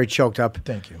gets very choked up.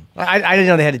 Thank you. I didn't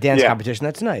know they had a dance competition.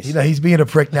 That's nice. He's being a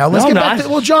prick now. Let's get back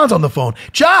to. John's on the phone.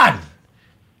 John.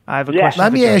 I have a question.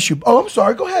 Let me ask you. Oh, I'm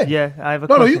sorry. Go ahead. Yeah, I have a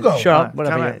question. No, you go. Sure.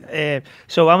 Whatever.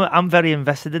 So I'm very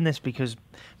invested in this because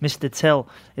Mr. Till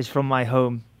is from my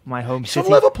home city.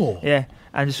 From Liverpool. Yeah,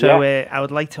 And so I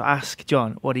would like to ask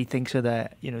John what he thinks of the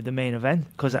main event,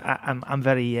 because I'm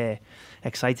very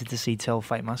excited to see Till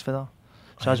fight Masvidal.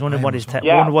 So I was wondering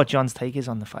what John's take is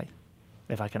on the fight,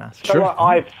 if I can ask. So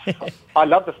I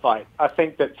love the fight. I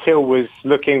think that Till was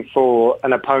looking for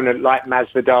an opponent like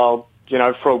Masvidal,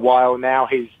 for a while now.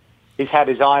 He's had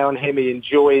his eye on him. He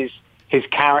enjoys his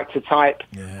character type.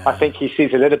 Yeah. I think he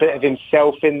sees a little bit of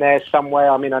himself in there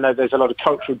somewhere. I mean, I know there's a lot of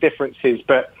cultural differences,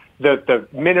 but the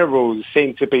minerals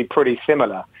seem to be pretty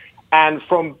similar. And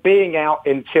from being out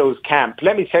in Till's camp,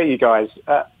 let me tell you guys,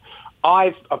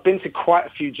 I've been to quite a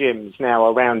few gyms now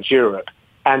around Europe,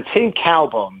 and Team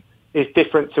Kaobon is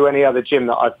different to any other gym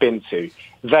that I've been to.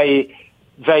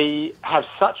 They have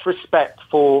such respect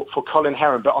for Colin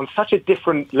Heron, but on such a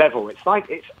different level. It's like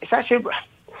it's actually,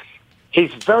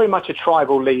 he's very much a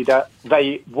tribal leader.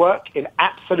 They work in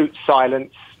absolute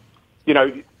silence.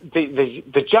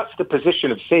 The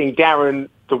juxtaposition of seeing Darren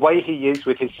the way he is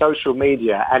with his social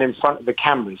media and in front of the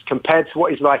cameras compared to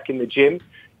what he's like in the gym,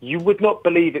 you would not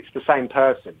believe it's the same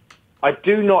person. I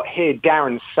do not hear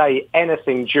Darren say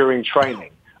anything during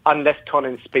training unless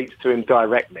Colin speaks to him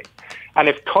directly. And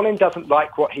if Colin doesn't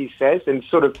like what he says and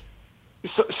sort of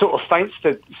feints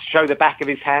to show the back of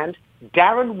his hand,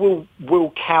 Darren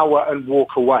will cower and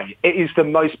walk away. It is the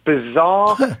most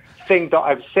bizarre thing that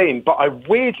I've seen, but I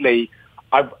really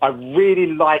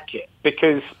like it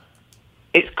because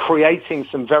it's creating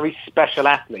some very special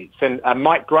athletes. And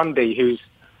Mike Grundy, who's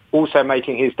also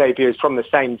making his debut, is from the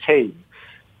same team.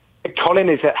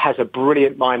 Colin has a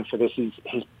brilliant mind for this.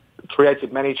 He's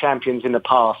created many champions in the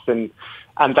past, and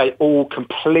they all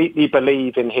completely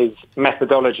believe in his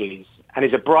methodologies. And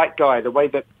he's a bright guy. The way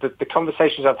that the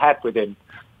conversations I've had with him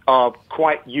are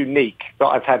quite unique that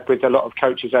I've had with a lot of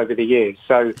coaches over the years.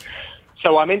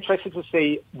 So I'm interested to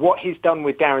see what he's done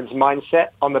with Darren's mindset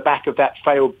on the back of that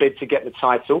failed bid to get the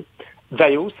title.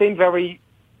 They all seem very,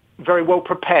 very well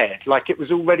prepared, like it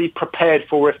was already prepared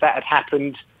for if that had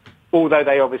happened, although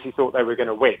they obviously thought they were going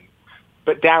to win.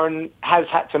 But Darren has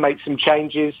had to make some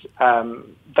changes.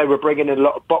 They were bringing in a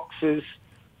lot of boxers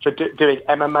for doing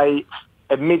MMA,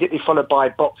 immediately followed by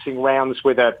boxing rounds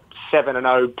with a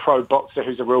 7-0 pro boxer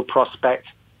who's a real prospect,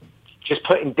 just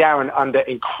putting Darren under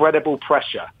incredible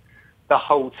pressure the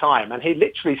whole time. And he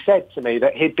literally said to me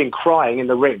that he'd been crying in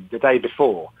the ring the day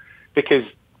before because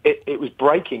it was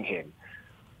breaking him.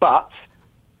 But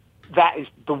that is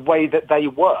the way that they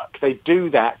work. They do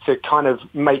that to kind of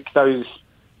make those,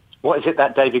 what is it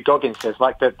that David Goggins says,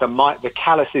 like the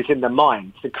calluses in the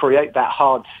mind, to create that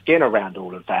hard skin around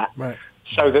all of that, right,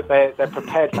 so that they're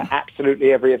prepared for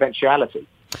absolutely every eventuality.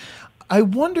 I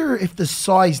wonder if the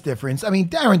size difference, I mean,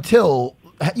 Darren Till,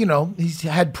 he's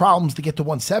had problems to get to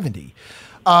 170.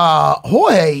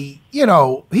 Jorge,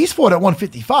 he's fought at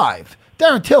 155.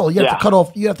 Darren Till, you have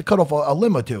to cut off a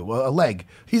limb or two, a leg.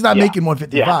 He's not making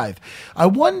 155. Yeah. I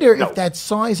wonder if that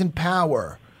size and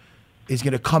power is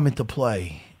going to come into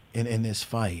play in this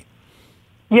fight.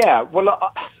 Yeah,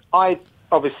 well, I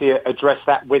obviously addressed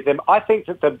that with him. I think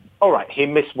that he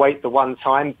missed weight the one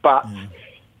time, but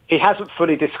he hasn't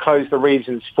fully disclosed the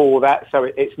reasons for that, so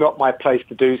it's not my place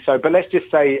to do so. But let's just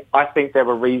say I think there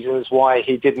were reasons why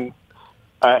he didn't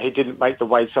make the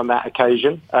weights on that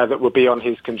occasion that would be on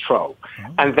his control.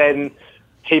 Oh. And then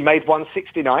he made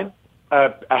 169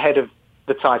 ahead of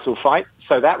the title fight,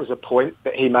 so that was a point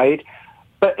that he made.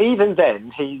 But even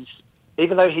then,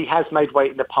 even though he has made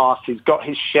weight in the past, he's got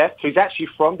his chef, who's actually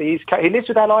from the East Coast. He lives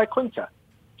with Al Quinta.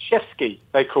 Chefsky,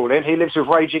 they call him. He lives with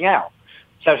Raging Al.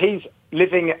 So he's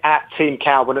living at Team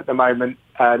Kaobon at the moment,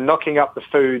 knocking up the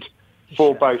food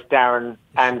for both Darren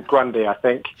and Grundy, I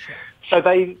think. So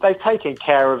they've taken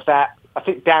care of that. I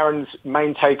think Darren's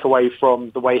main takeaway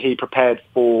from the way he prepared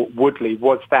for Woodley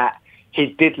was that he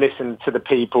did listen to the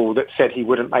people that said he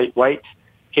wouldn't make weight.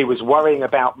 He was worrying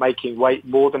about making weight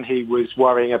more than he was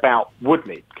worrying about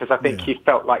Woodley, because I think he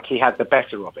felt like he had the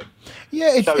better of him.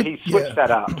 Yeah, so he switched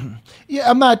that up. Yeah,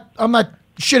 I'm not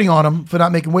shitting on him for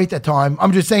not making weight that time.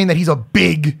 I'm just saying that he's a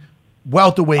big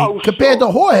welterweight compared to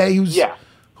Jorge,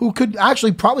 who could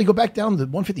actually probably go back down to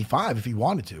 155 if he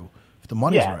wanted to. The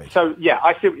money's right. So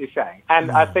I see what you're saying, and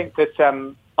I think that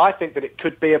it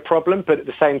could be a problem, but at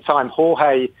the same time,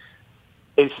 Jorge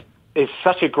is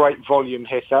such a great volume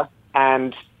hitter,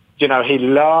 and he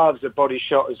loves a body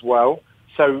shot as well.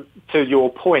 So to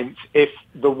your point, if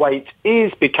the weight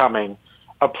is becoming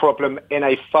a problem in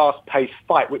a fast-paced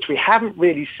fight, which we haven't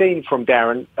really seen from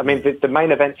Darren. I mean, the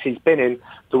main events he's been in,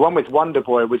 the one with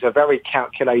Wonderboy was a very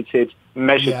calculated,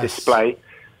 measured display.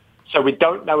 So we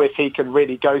don't know if he can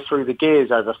really go through the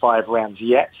gears over 5 rounds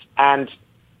yet.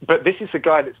 But this is the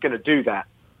guy that's going to do that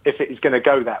if it is going to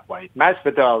go that way.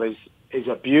 Masvidal is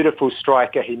a beautiful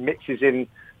striker. He mixes in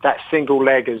that single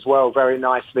leg as well very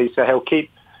nicely, so he'll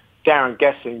keep Darren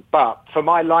guessing. But for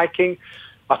my liking,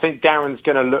 I think Darren's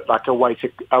going to look like a weight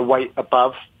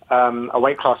above, a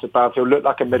weight class above. He'll look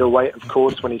like a middleweight, of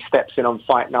course, when he steps in on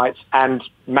fight nights, and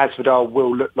Masvidal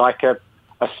will look like a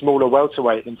smaller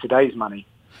welterweight in today's money.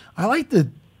 I like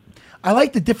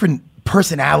the different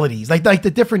personalities, like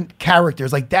the different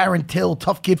characters, like Darren Till,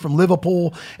 tough kid from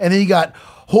Liverpool, and then you got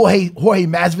Jorge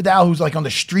Masvidal, who's like on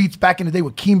the streets back in the day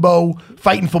with Kimbo,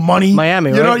 fighting for money.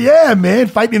 Miami, you right? know, yeah, man,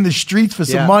 fighting in the streets for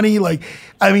some money. Like,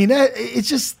 I mean, it's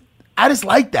just, I just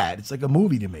like that. It's like a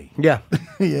movie to me. Yeah.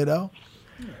 You know?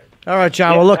 All right,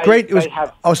 John. Well, look, great.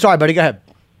 Oh, sorry, buddy. Go ahead.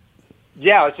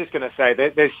 Yeah, I was just going to say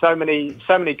there's so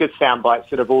many good sound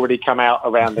bites that have already come out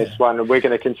around this one, and we're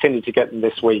going to continue to get them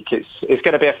this week. It's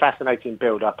going to be a fascinating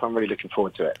build-up. I'm really looking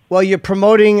forward to it. Well, you're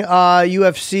promoting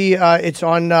UFC. It's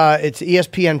on it's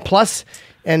ESPN Plus,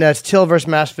 and it's Till versus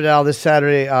Masvidal this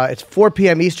Saturday. It's 4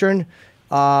 p.m. Eastern.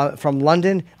 From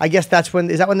London. I guess that's when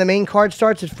the main card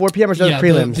starts at 4 p.m. or is that the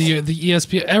prelims? The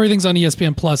ESPN, everything's on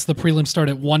ESPN Plus. The prelims start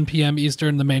at 1 p.m.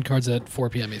 Eastern. The main card's at 4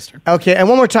 p.m. Eastern. Okay, and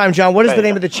one more time, John, what is the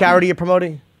name of the charity you're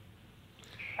promoting?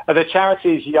 The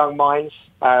charity is Young Minds.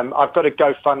 I've got a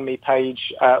GoFundMe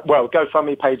page.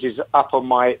 GoFundMe page is up on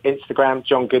my Instagram,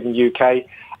 John Gooden UK.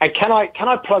 And can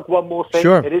I plug one more thing?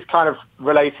 Sure. It is kind of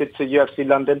related to UFC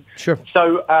London. Sure.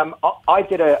 So I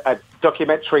did a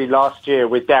documentary last year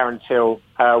with Darren Till,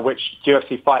 which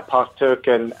UFC Fight Pass took,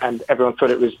 and everyone thought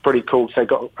it was pretty cool, so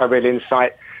got a real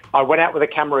insight. I went out with a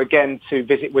camera again to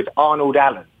visit with Arnold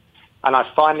Allen, and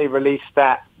I finally released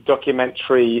that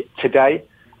documentary today.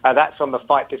 That's on the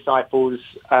Fight Disciples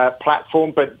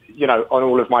platform, but, you know, on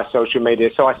all of my social media.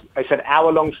 So it's an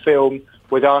hour-long film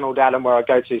with Arnold Allen where I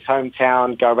go to his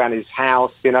hometown, go around his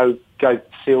house, you know, go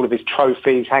see all of his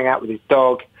trophies, hang out with his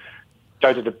dog,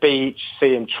 go to the beach,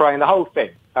 see him train, the whole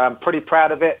thing. I'm pretty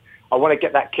proud of it. I want to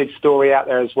get that kid's story out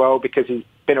there as well because he's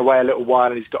been away a little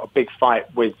while and he's got a big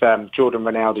fight with Jordan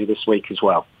Rinaldi this week as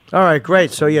well. All right,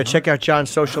 great. So, yeah, check out John's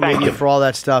social media for all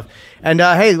that stuff. And,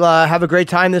 hey, have a great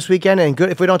time this weekend. And good.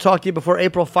 If we don't talk to you before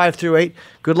April 5 through 8,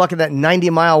 good luck in that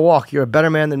 90-mile walk. You're a better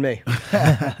man than me.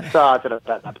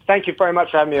 Thank you very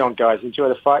much for having me on, guys. Enjoy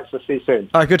the fights. We'll see you soon.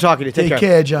 All right, good talking to you. Take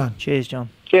care, John. Cheers, John.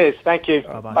 Cheers. Thank you.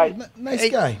 Bye. Nice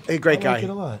guy. A great guy. Like it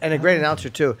a lot. And a great announcer,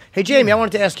 too. Hey, Jamie, I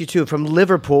wanted to ask you, too, from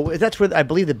Liverpool. That's where I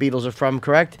believe the Beatles are from,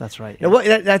 correct? That's right. Yeah.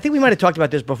 Now, I think we might have talked about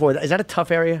this before. Is that a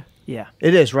tough area? Yeah.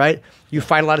 It is, right? You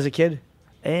fight a lot as a kid?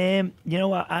 You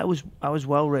know, I was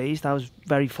well raised. I was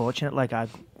very fortunate. Like, I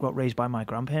got raised by my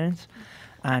grandparents,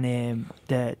 and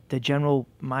the general,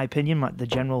 my opinion, the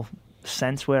general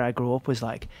sense where I grew up was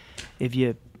like, if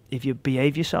you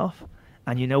behave yourself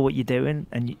and you know what you're doing,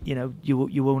 and you know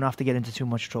you won't have to get into too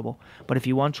much trouble. But if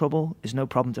you want trouble, there's no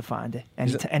problem to find it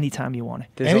anytime you want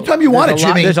it. Anytime you want it,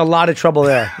 Jimmy. There's a lot of trouble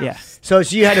there. Yeah. So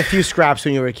you had a few scraps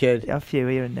when you were a kid. A few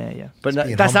here and there, yeah. But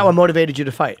that's not what motivated you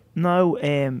to fight. No,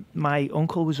 my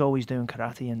uncle was always doing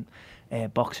karate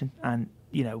and boxing, and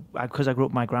you know, because I grew up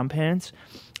with my grandparents,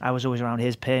 I was always around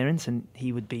his parents, and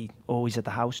he would be always at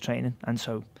the house training, and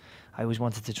so I always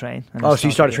wanted to train. So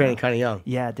you started training kind of young?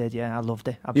 Yeah, I did. Yeah, I loved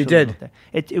it. You did? Loved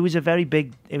it. It was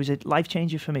a life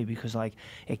changer for me because like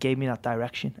it gave me that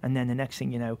direction. And then the next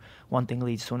thing you know, one thing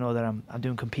leads to another. I'm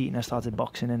doing competing. I started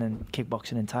boxing and then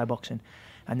kickboxing and Thai boxing,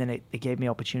 and then it gave me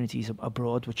opportunities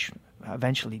abroad, which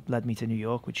eventually led me to New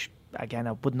York, which again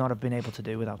I would not have been able to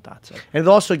do without that. So. And it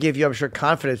also gave you, I'm sure,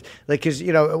 confidence, like because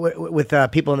you know with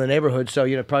people in the neighborhood, so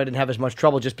you know probably didn't have as much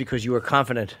trouble just because you were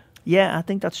confident. Yeah, I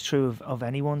think that's true of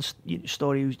anyone's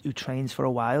story who trains for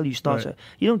a while. You start to,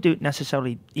 you don't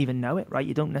necessarily even know it, right?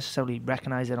 You don't necessarily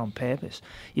recognize it on purpose.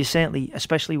 You certainly,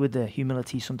 especially with the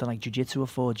humility something like jiu-jitsu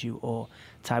affords you or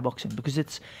Thai boxing, because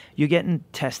you're getting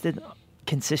tested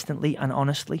consistently and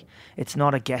honestly. It's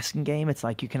not a guessing game. It's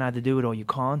like you can either do it or you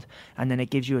can't, and then it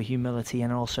gives you a humility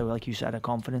and also, like you said, a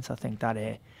confidence. I think that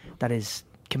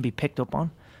can be picked up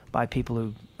on by people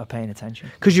who are paying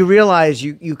attention. Because you realize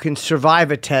you can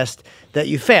survive a test that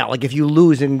you fail. Like if you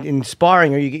lose in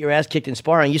sparring or you get your ass kicked in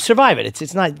sparring, you survive it.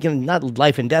 It's not not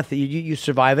life and death. You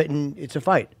survive it and it's a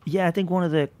fight. Yeah, I think one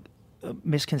of the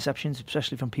misconceptions,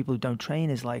 especially from people who don't train,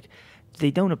 is like they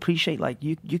don't appreciate like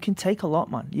you can take a lot,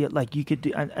 man. You could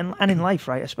do and in life,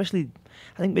 right? Especially,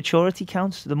 I think maturity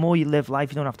counts. The more you live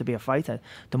life, you don't have to be a fighter.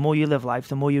 The more you live life,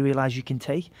 the more you realize you can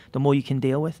take, the more you can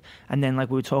deal with. And then, like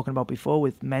we were talking about before,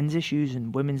 with men's issues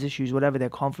and women's issues, whatever their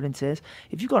confidence is,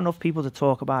 if you've got enough people to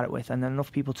talk about it with, and then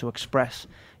enough people to express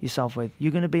yourself with,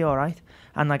 you're gonna be all right.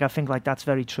 And like I think like that's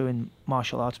very true in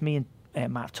martial arts. Me and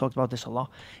Matt talked about this a lot.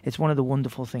 It's one of the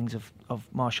wonderful things of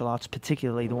martial arts,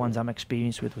 particularly the ones I'm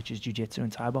experienced with, which is jiu-jitsu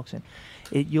and Thai boxing.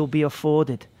 You'll be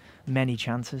afforded many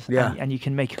chances, and you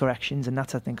can make corrections, and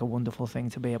that's, I think, a wonderful thing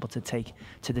to be able to take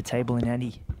to the table in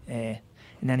any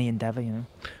endeavor. You know.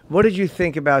 What did you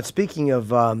think about, speaking of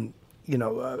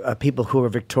people who are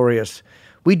victorious?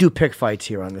 We do pick fights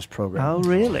here on this program. Oh,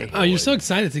 really? Oh, you're so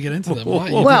excited to get into them.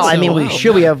 Well, I mean, we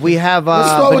should. We have. Let's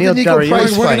start with the Nico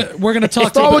Price fight. We're gonna talk.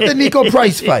 Start with the Nico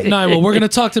Price fight. No, well, we're gonna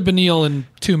talk to Beneil in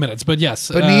 2 minutes. But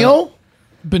yes, Beneil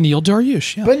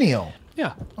Dariush. Yeah. Beneil.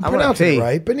 Yeah, I'm pronouncing it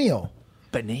right. Beneil.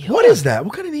 What is that?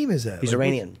 What kind of name is that? He's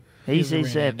Iranian. He's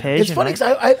Persian. It's funny right? because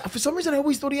I for some reason I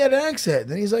always thought he had an accent.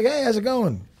 Then he's like, "Hey, how's it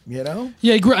going?" You know?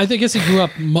 Yeah, I guess he grew up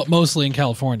mostly in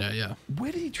California. Yeah.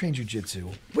 Where did he train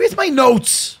jiu-jitsu? Where's my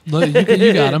notes?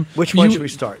 You got him. Which one should we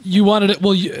start? You wanted it.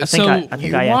 Well, I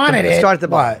think I wanted it. Start at the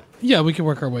bottom. Yeah, we can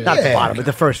work our way Not up. the bottom, but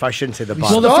the first. I shouldn't say the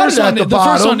bottom. Well, the first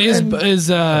one is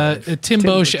bottom Tim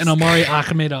Boesch and Omari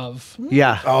Akhmedov.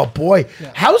 Yeah. Oh boy,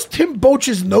 how's Tim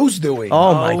Boesch's nose doing?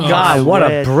 Oh my God! What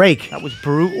a break! That was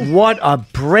brutal. What a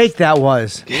break that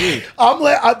was.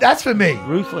 That's for me.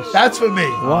 Ruthless. That's for me.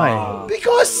 Why?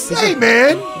 Because hey,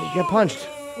 man. You get punched.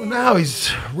 Well, now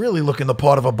he's really looking the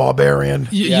part of a barbarian.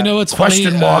 You know what's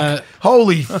Question funny? mark.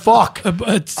 Holy fuck. Paul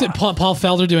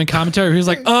Felder doing commentary. He was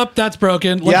like, "Oh, that's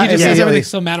broken." Like Yeah, he just says yeah. everything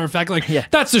so matter of fact. Like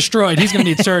that's destroyed. He's gonna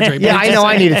need surgery. But Yeah, I know.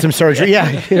 I needed some surgery.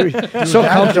 Yeah, so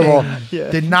comfortable.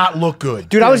 Did not look good.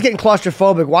 Dude, I was getting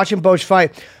claustrophobic watching Boesch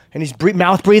fight. And he's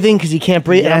mouth breathing because he can't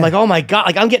breathe. And I'm like, oh my God,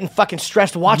 like I'm getting fucking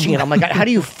stressed watching it. I'm like, how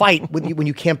do you fight when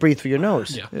you can't breathe through your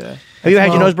nose? Yeah. Have you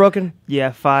had your nose broken?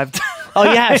 Yeah, 5 Oh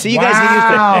yeah, so you guys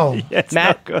Wow. get used to it.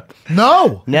 Matt,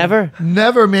 No. never.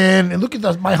 Never, man. And look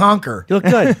at my honker. You look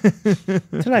good.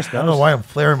 It's a nice I don't know nose. why I'm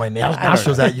flaring my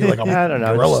nostrils at you like I'm I don't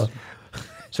know. a gorilla.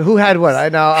 So who had what? I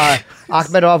know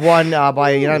Akhmedov won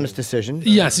by a unanimous decision.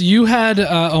 Yes, you had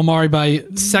Omari by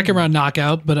second round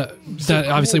knockout, but that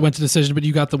obviously went to decision. But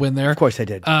you got the win there. Of course I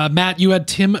did. Matt, you had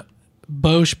Tim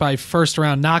Boesch by first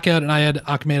round knockout, and I had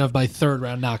Akhmedov by third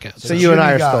round knockout. So you and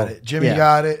I are got still. it. Jimmy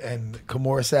got it, and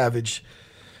Kimura Savage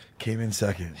came in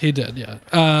second. He did, yeah.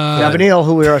 Beneil,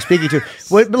 who we were speaking to.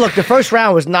 But look, the first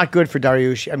round was not good for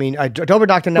Dariush. I mean, Dober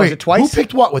knocked him down it twice. Who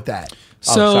picked what with that?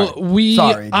 So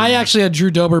Sorry, I actually had Drew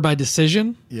Dober by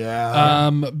decision. Yeah.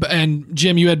 And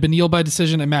Jim, you had Beneil by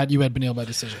decision, and Matt, you had Beneil by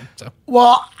decision. So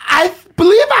Well, I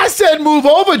believe I said move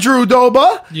over, Drew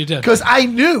Dober. You did. Because I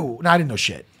knew. No, I didn't know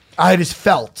shit. I just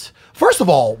felt. First of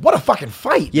all, what a fucking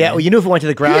fight. Yeah, man. well, you knew if it went to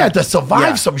the ground. He had to survive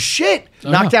Yeah. some shit.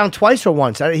 Knocked down twice or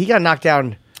once. He got knocked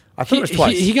down. I thought it was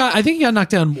twice. I think he got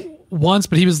knocked down once,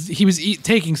 but he was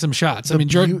taking some shots. I mean,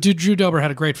 Drew Dober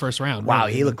had a great first round. Wow,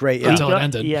 really, he looked great. until it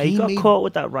ended. Yeah, he got caught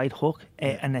with that right hook,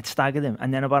 and it staggered him.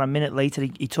 And then about a minute later,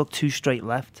 he took 2 straight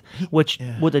left, which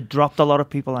would have dropped a lot of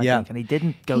people, I think. And he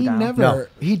didn't go down.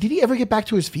 Did he ever get back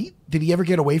to his feet? Did he ever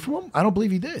get away from him? I don't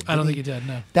believe he did. I don't think he did,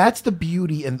 no. That's the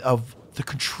beauty of the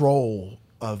control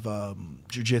of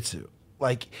jiu-jitsu.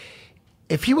 Like,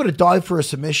 if he would have dived for a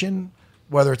submission,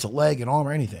 whether it's a leg, an arm,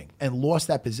 or anything, and lost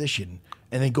that position,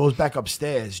 and then goes back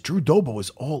upstairs, Drew Dober was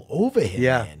all over him,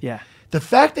 man. Yeah. The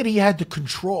fact that he had the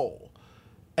control,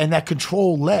 and that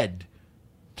control led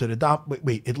to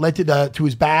the it led to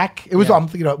his back. It was I'm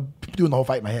thinking of doing the whole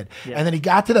fight in my head, and then he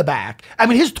got to the back. I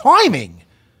mean, his timing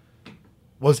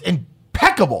was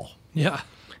impeccable. Yeah.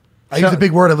 I use a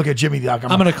big word. I look at Jimmy like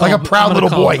I'm gonna call like a proud little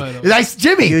boy. Nice,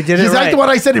 Jimmy. You did it Is that right. the one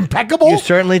I said? Impeccable. You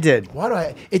certainly did. Why do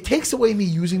I? It takes away me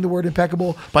using the word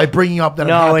impeccable by bringing up that.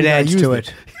 No, I'm happy it that I adds used to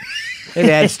it. It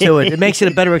adds to it. It makes it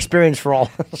a better experience for all.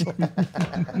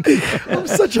 I'm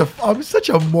such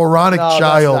a moronic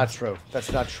child. That's not true.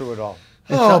 That's not true at all.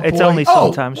 It's boy. only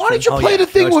sometimes why did true. you play the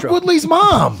thing No, it's with true. Woodley's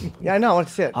mom? Yeah, I know.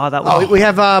 Let's see it. Oh, that was. We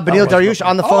have Beneil Dariush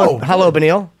on the phone. Hello,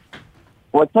 Beneil.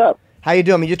 What's up? How you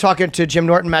doing? You're talking to Jim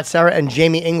Norton, Matt Serra, and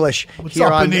Jamie English here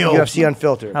up, on Beneil? UFC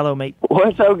Unfiltered. Hello, mate.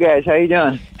 What's up, guys? How you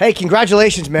doing? Hey,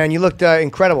 congratulations, man. You looked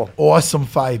incredible. Awesome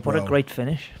fight, bro. What a great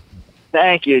finish.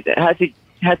 Thank you. Had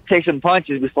to take some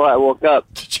punches before I woke up.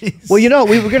 Jeez. Well, you know,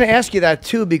 we were going to ask you that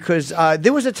too because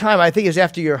there was a time, I think it was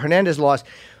after your Hernandez loss,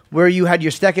 where you had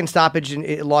your second stoppage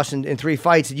and loss in 3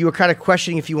 fights, and you were kind of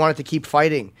questioning if you wanted to keep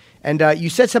fighting. And you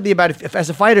said something about if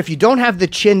as a fighter, if you don't have the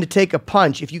chin to take a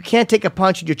punch, if you can't take a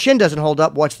punch and your chin doesn't hold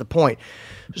up, what's the point?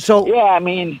 So Yeah, I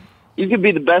mean, you could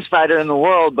be the best fighter in the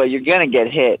world, but you're gonna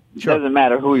get hit. Sure. It doesn't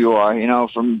matter who you are. You know,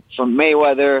 from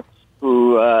Mayweather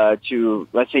to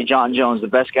let's say John Jones, the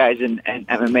best guys in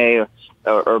MMA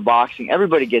or boxing.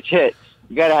 Everybody gets hit.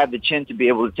 You got to have the chin to be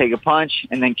able to take a punch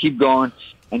and then keep going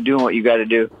and doing what you got to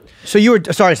do. So you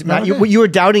were sorry, Matt. You were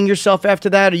doubting yourself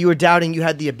after that, or you were doubting you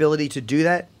had the ability to do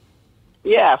that?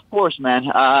 Yeah, of course, man.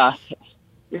 I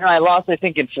lost, I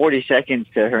think, in 40 seconds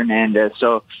to Hernandez.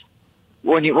 So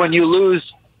when you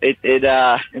lose, it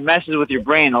messes with your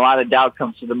brain. A lot of doubt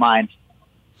comes to the mind.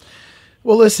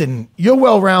 Well, listen, you're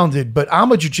well-rounded, but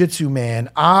I'm a jiu-jitsu man.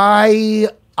 I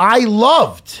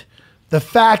loved the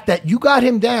fact that you got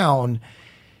him down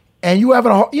and you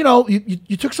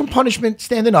you took some punishment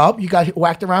standing up. You got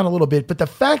whacked around a little bit, but the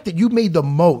fact that you made the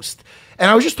most,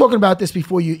 and I was just talking about this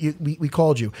before we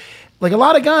called you. Like a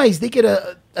lot of guys, they get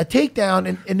a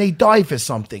takedown and they dive for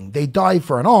something. They dive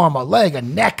for an arm, a leg, a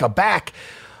neck, a back,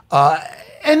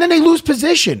 and then they lose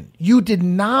position. You did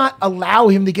not allow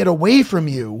him to get away from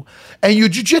you, and your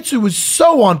jiu-jitsu was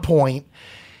so on point.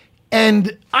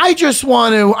 And I just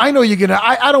want to, I know you're going to,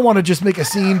 I don't want to just make a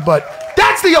scene, but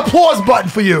that's the applause button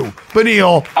for you,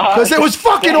 Beneil, because it was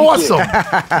fucking awesome.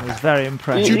 I was very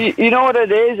impressed. You know what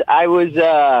it is? I was,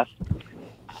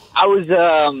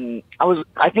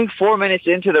 I think 4 minutes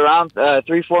into the round,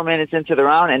 3-4 minutes into the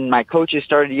round, and my coaches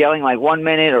started yelling like 1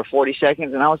 minute or 40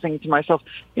 seconds, and I was thinking to myself,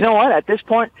 you know what? At this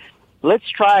point, let's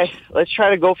try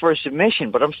to go for a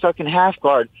submission, but I'm stuck in half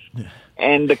guard. Yeah.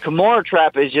 And the Kimura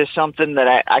trap is just something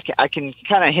that I can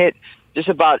kind of hit just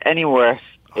about anywhere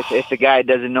if the guy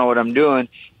doesn't know what I'm doing.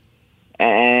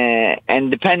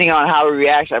 And depending on how he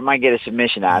reacts, I might get a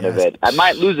submission out of it. I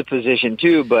might lose a position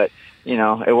too, but,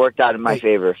 it worked out in my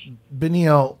favor.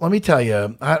 Beneil, let me tell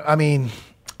you, I mean,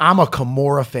 I'm a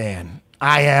Kimura fan.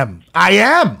 I am.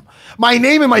 My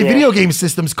name in my video game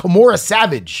system's Kimura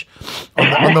Savage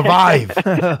on the Vive.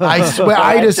 I swear,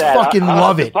 I just fucking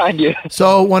love it. Find you.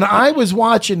 So when I was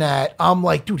watching that, I'm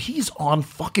like, dude, he's on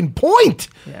fucking point.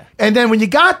 Yeah. And then when you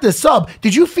got the sub,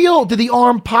 did the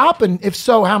arm pop? And if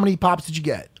so, how many pops did you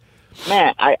get?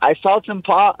 Man, I felt him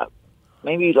pop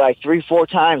maybe like 3-4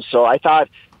 times. So I thought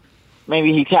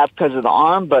maybe he tapped because of the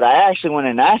arm, but I actually went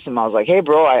and asked him. I was like, hey,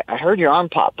 bro, I heard your arm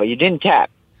pop, but you didn't tap.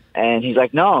 And he's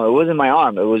like, no, it wasn't my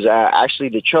arm. It was actually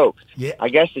the choke. Yeah. I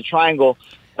guess the triangle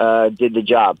did the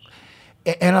job.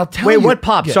 And I'll tell you. Wait, what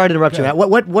popped? Sorry to interrupt you, Matt.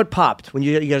 What popped when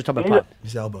you guys talk about pop?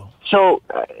 His elbow. So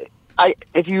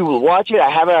if you watch it, I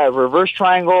have a reverse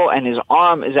triangle, and his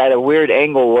arm is at a weird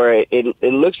angle where it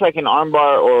looks like an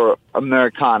armbar or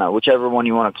Americana, whichever one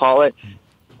you want to call it.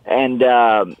 And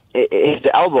his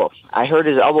elbow. I heard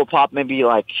his elbow pop maybe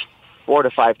like 4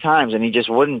 to 5 times, and he just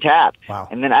wouldn't tap. Wow.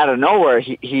 And then out of nowhere,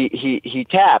 he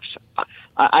taps.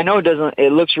 I know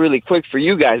it looks really quick for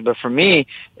you guys, but for me,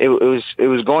 it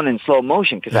was going in slow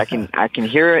motion because I can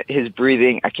hear his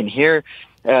breathing, I can hear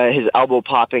his elbow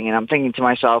popping, and I'm thinking to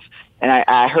myself, and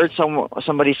I heard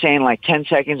somebody saying like 10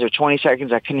 seconds or 20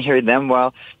 seconds. I couldn't hear them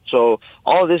well, so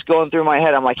all of this going through my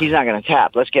head, I'm like, he's not going to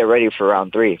tap. Let's get ready for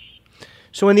round 3.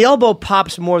 So when the elbow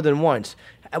pops more than once,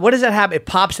 what does that happen? It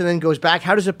pops and then goes back.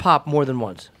 How does it pop more than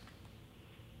once?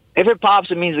 If it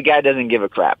pops, it means the guy doesn't give a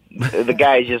crap. The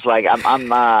guy is just like,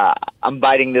 I'm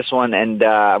biting this one, and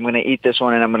I'm going to eat this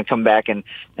one, and I'm going to come back and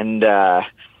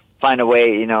find a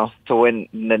way, to win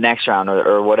the next round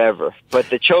or whatever. But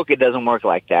the choke, it doesn't work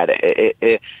like that.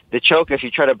 The choke, if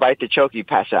you try to bite the choke, you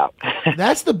pass out.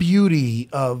 That's the beauty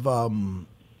of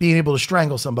being able to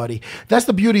strangle somebody. That's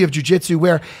the beauty of jiu-jitsu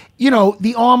where,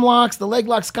 the arm locks, the leg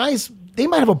locks, guys, they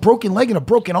might have a broken leg and a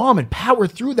broken arm and power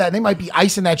through that. And they might be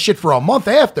icing that shit for a month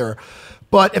after.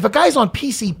 But if a guy's on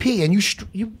PCP and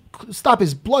you stop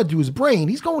his blood to his brain,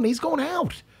 he's going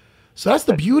out. So that's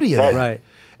the beauty of it. Right.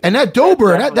 And that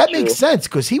Dober, that makes sense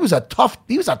because he was a tough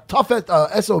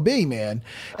SOB, man.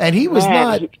 And he was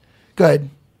not good.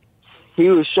 He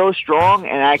was so strong,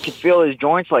 and I could feel his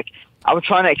joints. Like, I was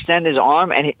trying to extend his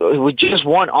arm, and with just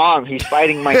one arm, he's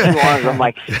fighting my 2 arms. I'm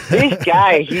like, this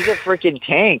guy, he's a freaking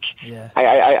tank. Yeah.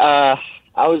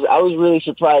 I was really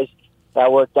surprised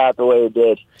that worked out the way it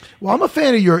did. Well, I'm a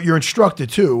fan of your instructor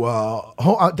too.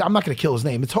 I'm not going to kill his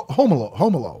name. It's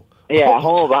Homolo.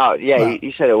 Yeah,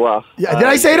 you said it well. Yeah, did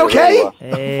I say it okay? Well.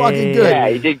 Hey. Fucking good. Yeah,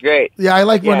 you did great. Yeah, I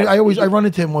like I run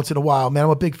into him once in a while, man. I'm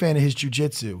a big fan of his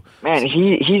jiu-jitsu. Man,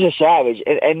 he's a savage.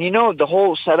 And the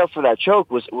whole setup for that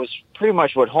choke was pretty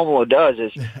much what Homolo does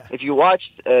is if you watch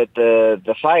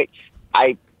the fight,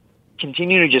 I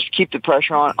continue to just keep the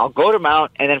pressure on. I'll go to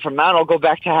mount, and then from mount I'll go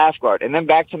back to half guard, and then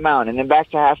back to mount, and then back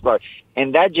to half guard.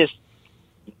 And that just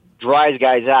dries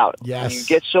guys out. Yes. You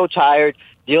get so tired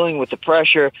dealing with the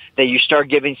pressure that you start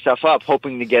giving stuff up,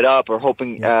 hoping to get up or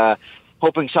hoping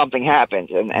something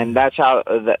happens, and that's how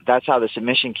the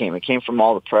submission came. It came from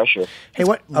all the pressure. Hey,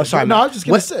 what? Oh, sorry. No, I was just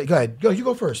going to say. Go ahead. You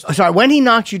go first. Oh, sorry. When he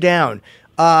knocked you down,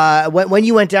 when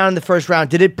you went down in the first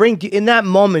round, did it bring in that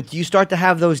moment? Do you start to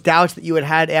have those doubts that you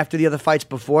had after the other fights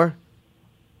before?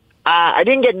 I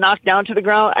didn't get knocked down to the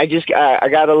ground. I just I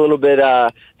got a little bit.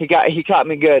 He caught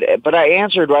me good, but I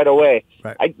answered right away.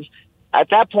 Right. At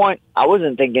that point, I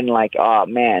wasn't thinking like, oh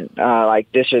man,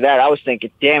 like this or that. I was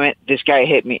thinking, damn it, this guy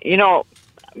hit me. You know,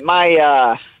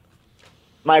 my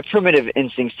primitive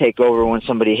instincts take over when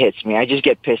somebody hits me. I just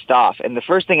get pissed off, and the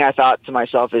first thing I thought to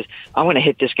myself is, I'm going to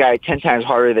hit this guy 10 times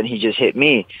harder than he just hit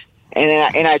me.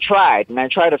 And I tried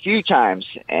a few times.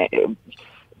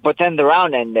 But then the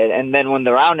round ended, and then when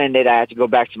the round ended, I had to go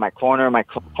back to my corner. My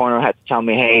corner had to tell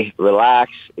me, "Hey,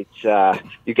 relax. It's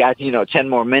you got 10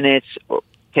 more minutes.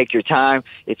 Take your time.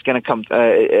 It's gonna come.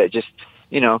 Just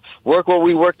work what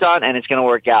we worked on, and it's gonna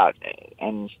work out."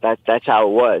 And that's how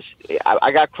it was.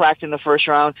 I got cracked in the first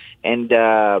round, and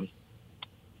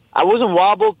I wasn't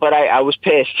wobbled, but I was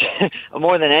pissed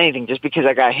more than anything, just because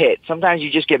I got hit. Sometimes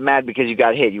you just get mad because you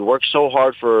got hit. You work so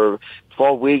hard for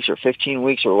 12 weeks or 15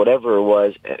 weeks or whatever it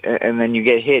was, and then you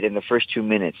get hit in the first 2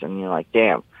 minutes, and you're like,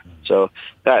 damn. So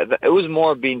that it was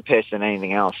more being pissed than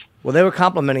anything else. Well, they were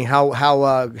complimenting how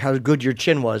good your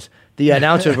chin was. The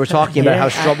announcers were talking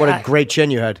about what a great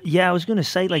chin you had. Yeah, I was going to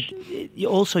say, like,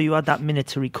 also you had that minute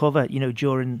to recover,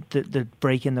 during the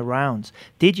break in the rounds.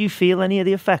 Did you feel any of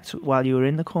the effects while you were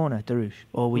in the corner, Darush?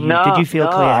 Or did you feel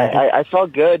clear-headed? I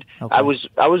felt good. Okay. I was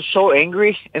so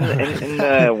angry in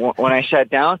when I sat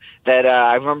down that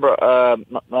I remember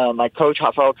my coach,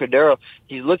 Rafael Cordero,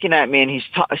 he's looking at me and he's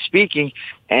speaking,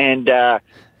 and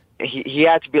he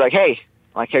had to be like, hey,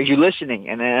 like, are you listening?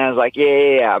 And then I was like,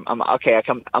 yeah. I'm okay.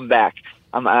 I'm back.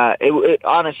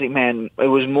 Honestly, man, it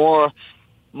was more of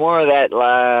that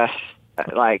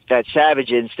like that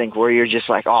savage instinct where you're just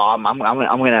like, oh, I'm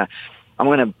gonna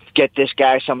get this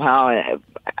guy somehow,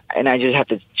 and I just have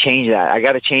to change that. I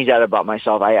got to change that about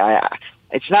myself.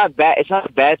 It's not bad. It's not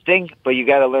a bad thing, but you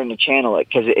got to learn to channel it,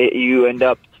 because you end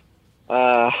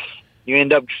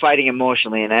up fighting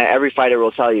emotionally, and every fighter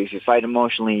will tell you, if you fight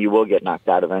emotionally, you will get knocked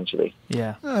out eventually.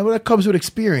 Yeah. Well, that comes with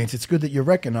experience. It's good that you're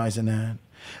recognizing that.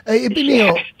 Hey,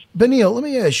 Beneil, let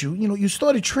me ask you, you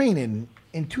started training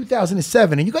in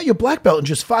 2007, and you got your black belt in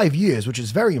just 5 years, which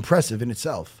is very impressive in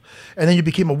itself. And then you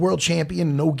became a world champion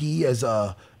in no-gi as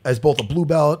both a blue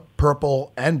belt,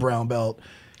 purple, and brown belt.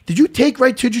 Did you take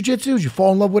right to jiu-jitsu? Did you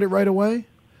fall in love with it right away?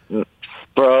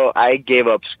 Bro, I gave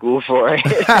up school for it.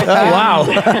 Wow.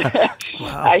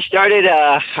 I started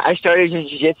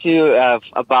jiu-jitsu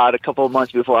about a couple of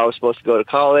months before I was supposed to go to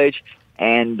college,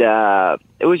 and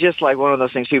it was just like one of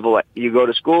those things. People, you go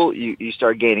to school, you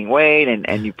start gaining weight,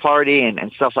 and you party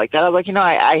and stuff like that. I was like,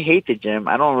 I hate the gym.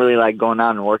 I don't really like going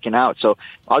out and working out, so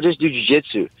I'll just do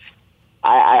jiu-jitsu.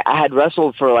 I had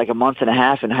wrestled for like a month and a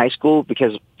half in high school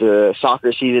because the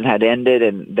soccer season had ended,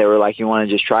 and they were like, you want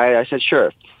to just try it? I said,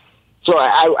 sure. So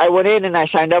I went in and I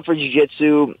signed up for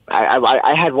jiu-jitsu.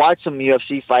 I had watched some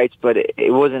UFC fights, but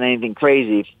it wasn't anything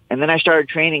crazy. And then I started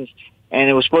training, and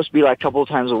it was supposed to be like a couple of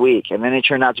times a week. And then it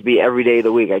turned out to be every day of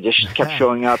the week. I just kept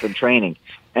showing up and training.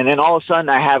 And then all of a sudden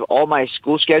I have all my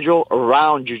school schedule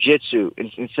around jiu-jitsu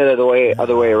instead of the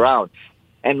other way around.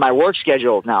 And my work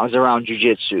schedule now is around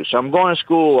jiu-jitsu. So I'm going to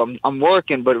school, I'm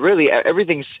working, but really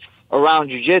everything's around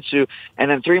jiu-jitsu. And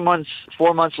then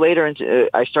 4 months later,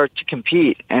 I start to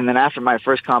compete. And then after my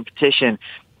first competition,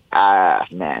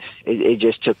 man, it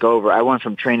just took over. I went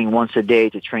from training once a day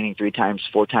to training 4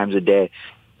 times a day.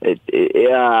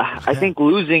 I think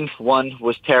losing one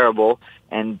was terrible,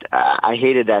 and I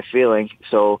hated that feeling.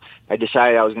 So I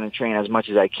decided I was going to train as much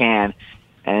as I can.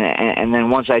 And then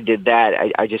once I did that,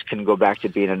 I just couldn't go back to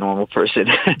being a normal person.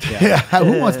 Yeah,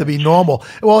 who wants to be normal?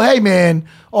 Well, hey, man,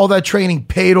 all that training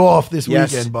paid off this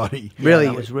weekend, buddy. Really,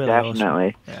 it was really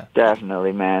definitely, awesome.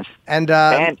 Definitely, man. And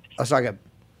sorry.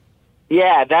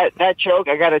 Yeah, that choke,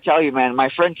 I got to tell you, man. My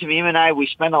friend Tamim and I, we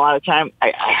spend a lot of time.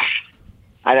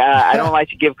 I don't like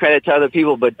to give credit to other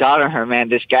people, but Danaher, man,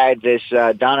 this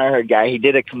Danaher guy, he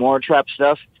did a Kimura trap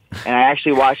stuff, and I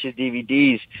actually watched his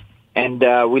DVDs. And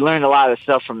we learned a lot of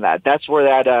stuff from that. That's where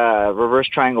that reverse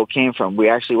triangle came from. We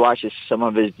actually watched some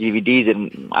of his DVDs,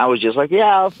 and I was just like,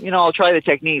 yeah, I'll try the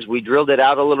techniques. We drilled it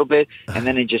out a little bit, and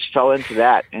then it just fell into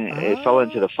that, and it fell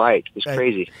into the fight. It was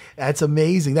crazy. That's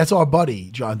amazing. That's our buddy,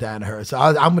 John Danaher. So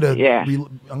I'm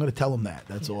gonna tell him that.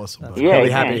 That's awesome. Buddy. Yeah, really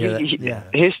happy to hear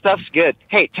that. His stuff's good.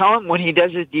 Hey, tell him when he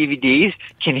does his DVDs,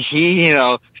 can he,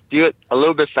 do it a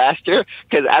little bit faster?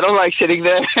 Because I don't like sitting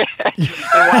there and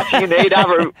watching an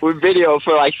 8-hour video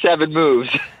for like 7 moves.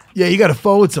 Yeah, you got to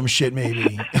forward some shit,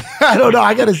 maybe. I don't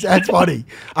know. That's funny.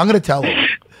 I'm gonna tell him.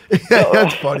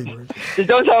 That's funny, bro. Just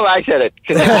don't tell him I said it.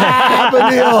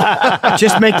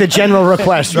 Just make the general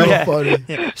request, right? Yeah. Funny.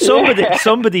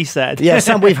 Somebody said.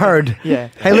 Yeah, we've heard. Yeah.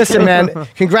 Hey, listen, man.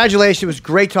 Congratulations. It was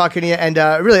great talking to you, and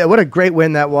really, what a great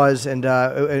win that was. And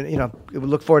we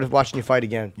look forward to watching you fight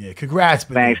again. Yeah, congrats,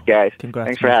 Benil. Thanks, guys. Congrats,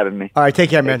 Thanks for man. having me. All right, take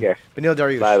care, man. care. Benil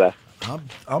Dariush. Bye.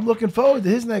 I'm looking forward to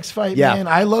his next fight, Yeah. man.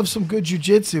 I love some good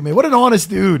jiu-jitsu, man. What an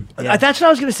honest dude. That's what I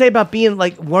was going to say about being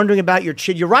wondering about your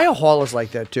chin. Uriah Hall is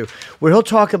like that too, where he'll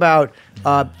talk about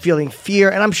feeling fear,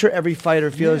 and I'm sure every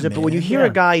fighter feels it. But when you hear a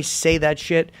guy say that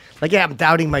shit, I'm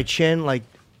doubting my chin,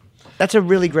 that's a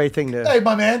really great thing to. Hey,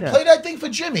 my man, play that thing for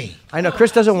Jimmy. I know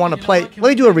Chris doesn't want to play. Let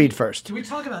me do a read first. Can we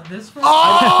talk about this first?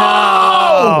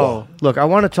 Oh! Look, I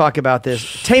want to talk about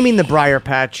this: taming the briar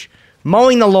patch,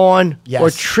 mowing the lawn, Yes.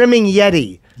 or trimming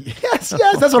Yeti. Yes,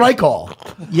 that's what I call.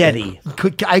 Yeti.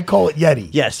 I call it Yeti.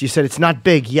 Yes, you said it's not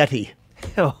big Yeti.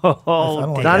 I don't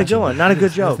like Not a that good one. Not a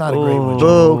good joke. It's not a great one.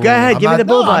 Boo. Go ahead. Give me the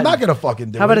boo I'm button. not going to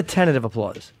fucking do How about a it. tentative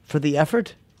applause for the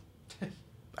effort?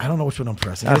 I don't know which one I'm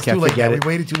pressing. Okay, It's too late. forget We it.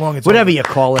 waited too long. It's Whatever over. you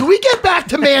call it. Can we get back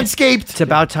to Manscaped? It's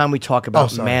about time we talk about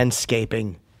sorry.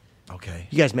 manscaping. Okay.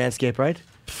 You guys manscape, right?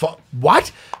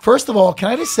 What? First of all, can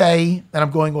I just say, and I'm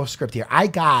going off script here, I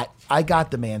got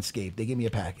the Manscaped. They gave me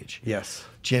a package. Yes.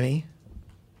 Jimmy,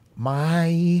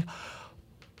 my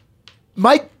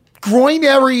groin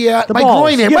area, The my balls.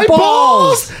 groin area, Your my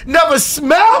balls. balls never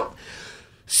smell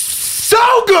so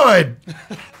good.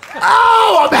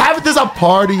 Oh, I'm having this a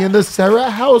party in the Sarah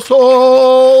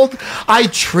household. I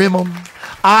trim them.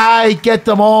 I get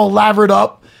them all lathered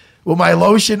up with my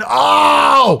lotion.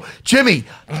 Oh, Jimmy,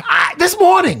 this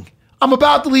morning, I'm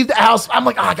about to leave the house. I'm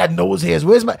like, I got nose hairs.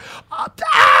 Where's my...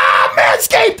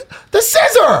 Manscaped! The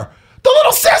scissor! The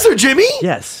little scissor, Jimmy!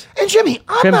 Yes. And Jimmy,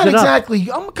 I'm Trims not it up. exactly...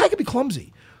 I could be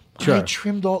clumsy. Sure. I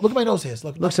trimmed all... Look at my nose hairs.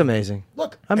 Look. Looks amazing.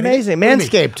 Look. Amazing. Look at me.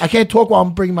 Manscaped. I can't talk while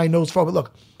I'm bringing my nose forward.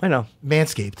 Look. I know.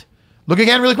 Manscaped. Look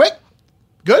again really quick.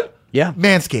 Good? Yeah.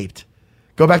 Manscaped.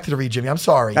 Go back to the read, Jimmy. I'm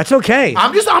sorry. That's okay.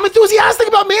 I'm enthusiastic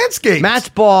about Manscaped. Matt's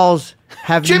balls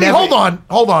have Jimmy, never... hold on.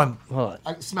 Hold on.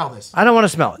 Smell this. I don't want to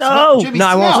smell it. No, Jimmy, no,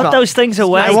 I won't smell smell put those things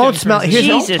away. I won't smell it.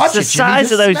 Jesus, touch the it, Jimmy. size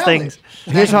Just of those smell things.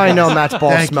 Here's how I know Matt's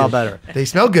balls Thank smell you. better. They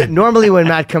smell good. Normally when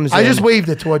Matt comes in... I just waved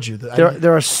it towards you.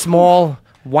 There are small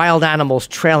wild animals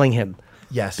trailing him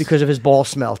Yes. because of his ball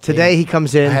smell. Today he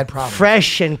comes in I had problems.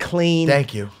 fresh and clean.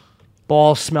 Thank you.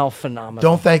 Balls smell phenomenal.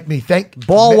 Don't thank me.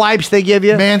 Ball wipes they give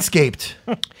you. Manscaped.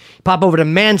 Pop over to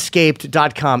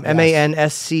manscaped.com.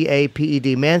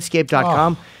 Manscaped.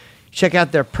 Manscaped.com. Check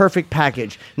out their perfect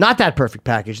package. Not that perfect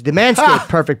package. The Manscaped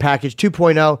Perfect Package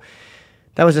 2.0.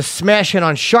 That was a smash hit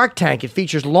on Shark Tank. It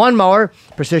features lawnmower,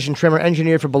 precision trimmer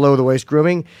engineered for below-the-waist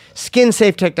grooming.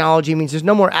 Skin-safe technology means there's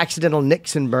no more accidental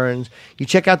nicks and burns. You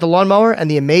check out the lawnmower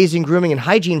and the amazing grooming and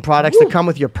hygiene products that come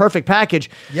with your perfect package.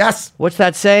 Yes. What's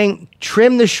that saying?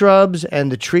 Trim the shrubs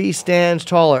and the tree stands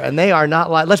taller. And they are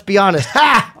not like. Let's be honest.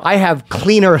 I have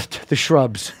clean earthed the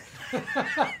shrubs.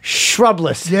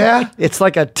 Shrubless. Yeah? It's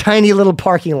like a tiny little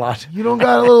parking lot. You don't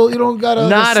got a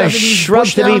Not a 70s shrub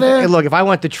bush to down be. there? Look, if I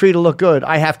want the tree to look good,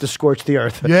 I have to scorch the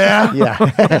earth. Yeah? Yeah.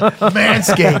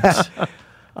 Manscaped.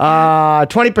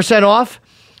 20% off.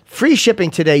 Free shipping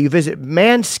today. You visit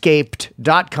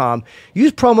manscaped.com.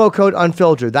 Use promo code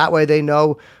unfiltered. That way they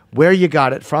know where you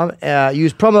got it from.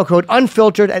 Use promo code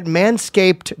unfiltered at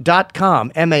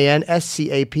manscaped.com.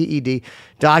 manscaped.com.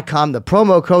 The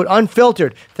promo code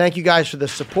unfiltered. Thank you guys for the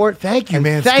support. Thank you, And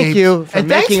Manscaped. thank you for And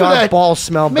thanks making for our that. balls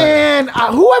smell better. Man,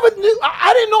 whoever knew,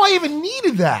 I didn't know I even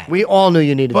needed that. We all knew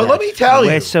you needed But that. let me tell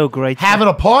you, We're so grateful. having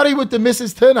a party with the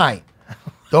missus tonight.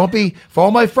 For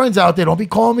all my friends out there, don't be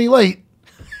calling me late.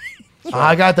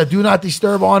 I got the do not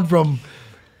disturb on from,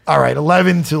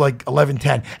 11 to 11:10.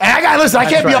 And I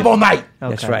can't be up all night.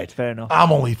 That's Okay, right. Fair enough.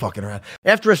 I'm only fucking around.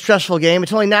 After a stressful game,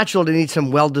 it's only natural to need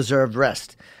some well-deserved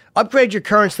rest. Upgrade your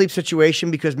current sleep situation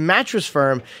because Mattress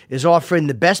Firm is offering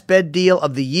the best bed deal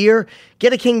of the year.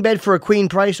 Get a king bed for a queen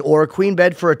price or a queen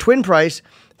bed for a twin price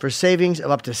for savings of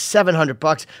up to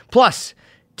 $700. Plus,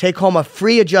 take home a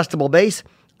free adjustable base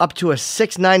up to a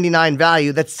 $699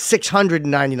 value. That's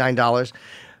 $699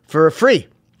 for free.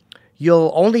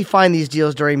 You'll only find these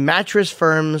deals during Mattress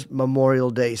Firm's Memorial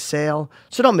Day sale,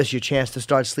 so don't miss your chance to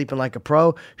start sleeping like a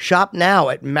pro. Shop now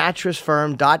at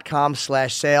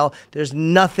mattressfirm.com/sale. There's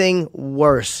nothing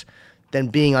worse than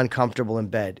being uncomfortable in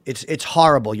bed. It's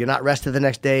horrible. You're not rested the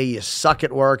next day. You suck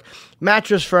at work.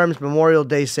 Mattress Firm's Memorial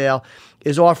Day sale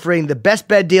is offering the best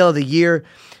bed deal of the year.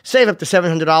 Save up to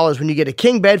 $700 when you get a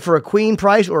king bed for a queen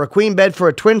price or a queen bed for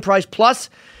a twin price. Plus,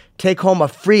 take home a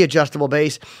free adjustable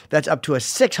base that's up to a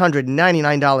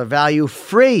 $699 value.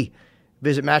 Free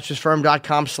Visit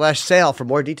mattressfirm.com/sale for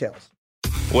more details.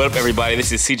 What up, everybody?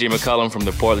 This is CJ McCollum from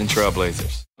the Portland Trail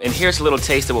Blazers. And here's a little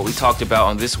taste of what we talked about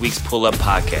on this week's Pull Up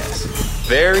podcast.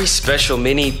 Very special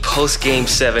mini post-Game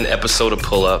 7 episode of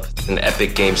Pull Up, an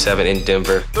epic Game 7 in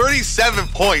Denver. 37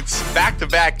 points,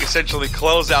 back-to-back, essentially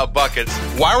closeout buckets.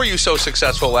 Why were you so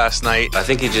successful last night? I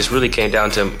think it just really came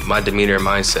down to my demeanor and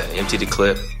mindset. Empty the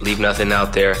clip, leave nothing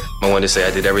out there. I wanted to say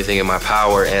I did everything in my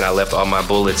power, and I left all my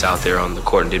bullets out there on the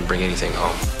court and didn't bring anything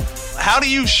home. How do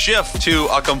you shift to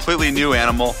a completely new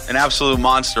animal, an absolute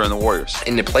monster in the Warriors?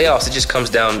 In the playoffs, it just comes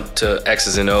down to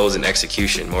X's and O's and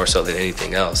execution more so than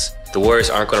anything else. The Warriors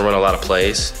aren't going to run a lot of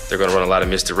plays. They're going to run a lot of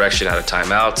misdirection out of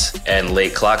timeouts and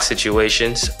late clock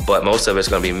situations, but most of it's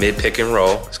going to be mid-pick and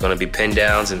roll. It's going to be pin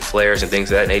downs and flares and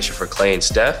things of that nature for Klay and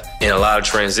Steph, and a lot of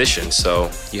transition. So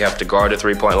you have to guard the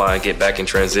three-point line, get back in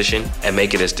transition, and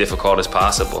make it as difficult as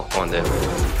possible on them.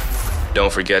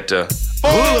 Don't forget to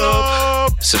pull up.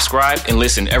 Subscribe and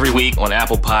listen every week on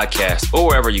Apple Podcasts or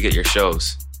wherever you get your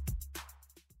shows.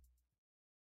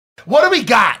 What do we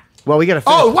got? Well, we got to.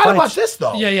 Oh, what about this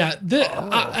though? Yeah.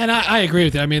 And I agree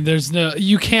with you. I mean,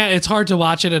 you can't. It's hard to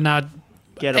watch it and not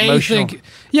get emotional.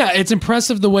 It's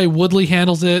impressive the way Woodley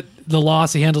handles it. The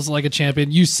loss, he handles it like a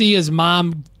champion. You see his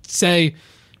mom say,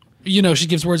 she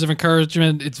gives words of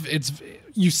encouragement. It's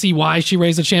you see why she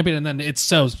raised a champion, and then it's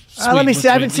so sweet. Let me see.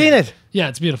 I haven't seen it. Yeah,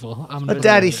 it's beautiful. Let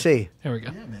Daddy see. Here we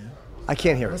go. Yeah, man. I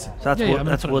can't hear it. So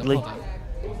that's Woodley. Good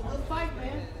fight,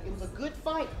 man. It was a good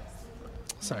fight.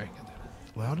 Sorry.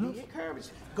 Loud enough?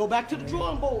 Go back to the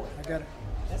drawing board. I got it.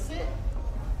 That's it.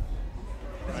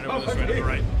 Right over this, right to the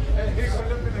right.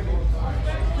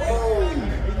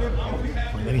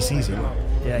 And then he sees it.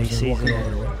 Yeah, he sees it.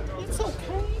 It's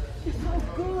okay. It's all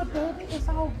good, baby. It's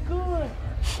all good.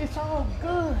 It's all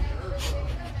good.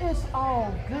 It's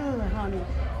all good, honey.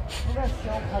 Bless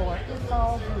your heart. It's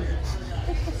all good.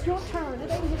 It's your turn.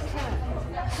 It ain't his time.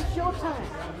 It's your time.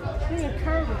 Be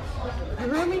encouraged.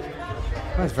 You hear me?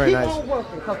 That's very nice. Keep on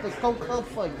working because it's going to come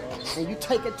for you. And you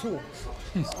take it to him.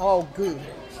 It's all good.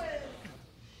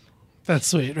 That's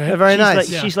sweet, right? Yeah, very nice.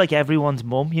 She's like everyone's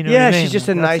mum, you know what I mean? She's just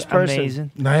a nice person.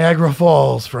 Amazing. Niagara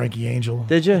Falls, Frankie Angel.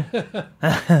 Did you?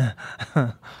 Yeah,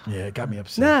 it got me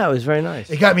upset. No, it was very nice.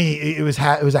 It got me. It was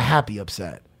a happy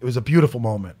upset. It was a beautiful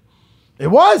moment. It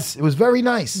was. It was very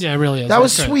nice. Yeah, it really is. That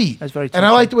was That's sweet. That's very and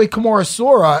I liked the way Kimura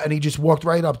saw her, and he just walked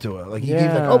right up to her. Like he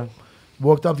gave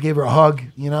walked up, gave her a hug.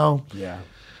 Yeah.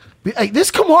 Like, this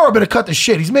Kimura better cut the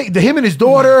shit. He's making him and his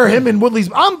daughter, him and Woodley's.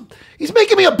 He's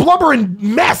making me a blubbering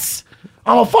mess.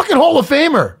 I'm a fucking Hall of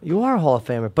Famer. You are a Hall of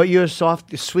Famer, but you're a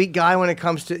soft, sweet guy when it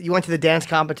comes to. You went to the dance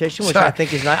competition, which I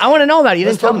think is nice. I want to know about it. You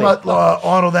didn't tell me. Let's talk about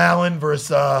Arnold Allen versus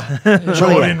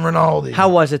Jordan Rinaldi. How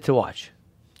was it to watch?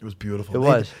 It was beautiful. It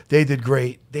was. They did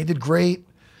great.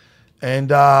 And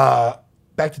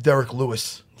back to Derek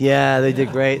Lewis. Yeah, they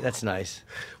did great. That's nice.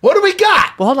 What do we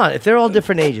got? Well, hold on. If they're all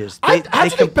different ages, they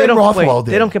Ben Rothwell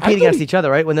did. They don't compete against each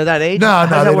other, right? When they're that age? No, How does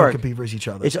they that don't work? compete versus each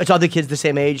other. It's other kids the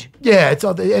same age? Yeah, it's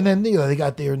all. And then they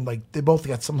got there and they both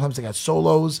got. Sometimes they got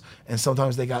solos, and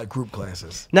sometimes they got group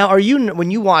classes. Now,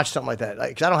 when you watch something like that?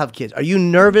 Because I don't have kids. Are you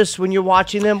nervous when you're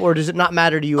watching them, or does it not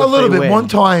matter to you? A little bit. Win? One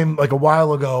time, like a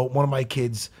while ago, one of my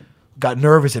kids got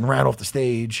nervous and ran off the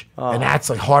stage, and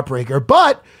that's like heartbreaker.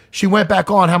 But she went back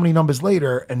on how many numbers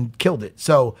later and killed it.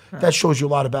 So that shows you a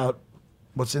lot about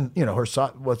what's in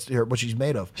what she's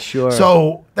made of. Sure.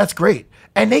 So that's great,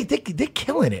 and they're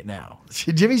killing it now.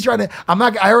 Jimmy's trying to. I'm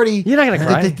not. I already. You're not gonna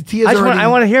cry. The tears I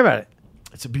want to hear about it.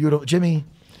 It's a beautiful Jimmy.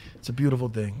 It's a beautiful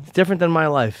thing. It's different than my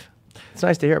life. It's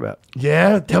nice to hear about.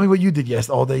 Yeah. Tell me what you did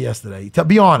all day yesterday.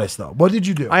 Be honest though. What did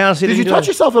you do? I honestly did didn't you touch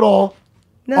yourself at all?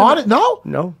 No. On it? No.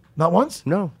 No. Not once.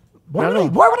 No. Why would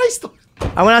I start?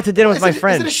 I went out to dinner with my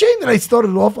friend. Is it a shame that I started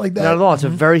it off like that? Not at all. It's a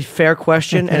very fair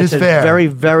question, and it's a fair. very,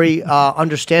 very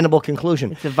understandable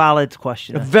conclusion. It's a valid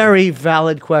question. A very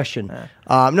valid question. No,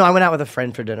 I went out with a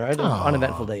friend for dinner. I had an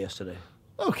uneventful day yesterday.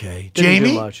 Okay, Didn't do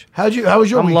Jamie, much. how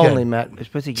was your I'm weekend? lonely, Matt. It's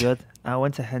pretty good. I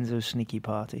went to Henzo's sneaky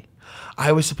party.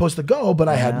 I was supposed to go, but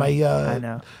I had my.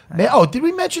 I know. Did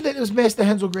we mention that it was Master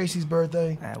Hensel Gracie's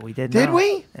birthday? We did. Did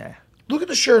we? Yeah. Look at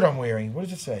the shirt I'm wearing. What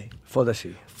does it say?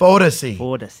 Foda-se. Foda-se.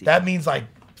 Foda-se. That means like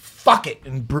fuck it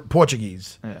in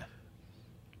Portuguese. Yeah.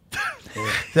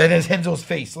 That is Henzo's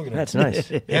face. Look at it. That's nice.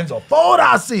 Henzo.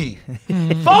 Foda-se.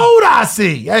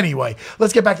 Foda-se. Anyway,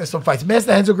 let's get back to some fights.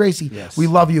 Master Hensel Gracie, we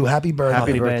love you. Happy birthday.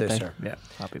 Happy birthday, sir. Yeah.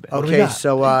 Happy birthday. Okay,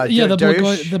 so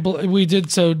we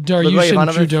did. So Dariush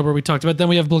and Drew Dober we talked about. Then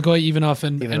we have Blagoy Ivanov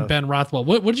and Ben Rothwell.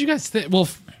 What did you guys think? Well,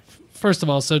 first of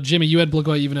all, so Jimmy, you had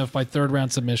Blagoy Ivanov by third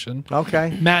round submission.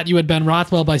 Okay. Matt, you had Ben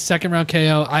Rothwell by second round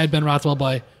KO. I had Ben Rothwell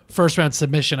by first round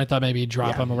submission. I thought maybe he'd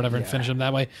drop him or whatever and finish him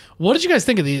that way. What did you guys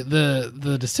think of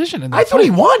the decision? In that I thought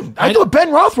he won. I thought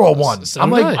Ben Rothwell won. So I'm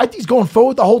did like, I. I think he's going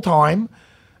forward the whole time.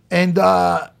 And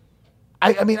I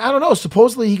mean, I don't know.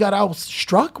 Supposedly he got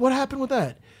outstruck. What happened with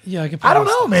that? Yeah, I don't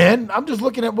know, man. I'm just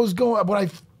looking at what's going.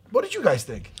 What did you guys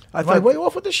think? Am I way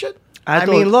off with this shit? I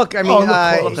mean, look. I mean, look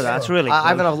at that. That's really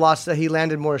Ivanov lost. He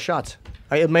landed more shots.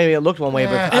 Maybe it looked one way,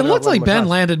 but it looked like Ben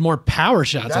landed more power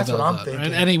shots. That's I what thought, I'm right?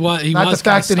 thinking. And he was Not the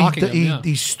fact that stalking him,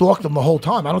 he stalked him the whole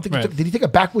time. I don't think. Did he take a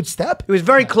backward step? It was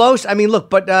very close. I mean, look,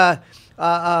 but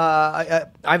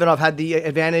Ivanov had the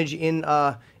advantage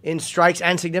in strikes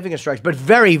and significant strikes, but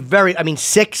very, very. I mean,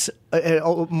 6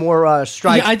 more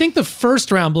strikes. Yeah, I think the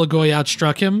first round Blagoy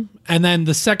outstruck him, and then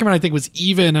the second round I think was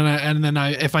even, and then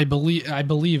I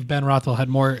believe Ben Rothwell had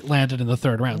more landed in the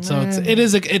third round. So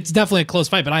it's definitely a close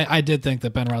fight, but I did think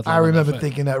that Ben Rothwell. I won remember that fight.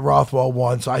 thinking that Rothwell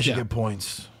won, so I should get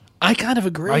points. I kind of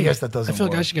agree. I guess that doesn't I feel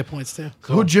like I work. should get points too.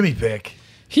 So who'd Jimmy pick?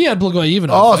 He had Blagoy even.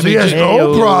 Oh, so he has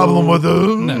no problem with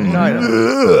him.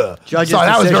 No. Judge's Sorry,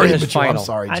 that was very decision is immature. I'm final.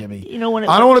 sorry, Jimmy. You know, when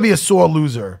I don't want to be a sore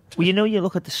loser. Well, you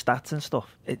look at the stats and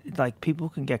stuff. Like people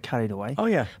can get carried away. Oh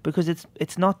yeah, because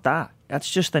it's not that. That's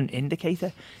just an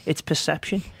indicator. It's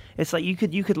perception. It's like you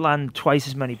could land twice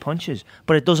as many punches,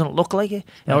 but it doesn't look like it,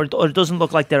 or it doesn't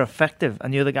look like they're effective.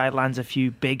 And the other guy lands a few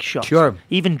big shots, Sure.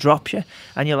 even drops you,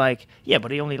 and you're like, yeah,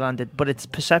 but he only landed. But it's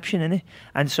perception, innit?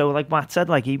 And so, like Matt said,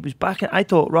 like he was backing. I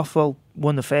thought Rothwell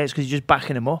won the first because he's just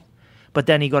backing him up. But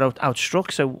then he got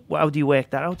outstruck. So how do you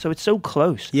work that out? So it's so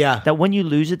close. Yeah. That when you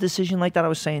lose a decision like that, I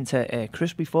was saying to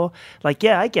Chris before, like,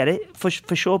 yeah, I get it. For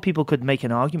sure, people could make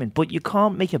an argument, but you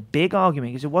can't make a big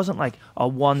argument because it wasn't like a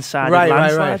one-sided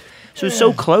landslide. Right. So it's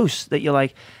so close that you're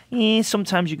like,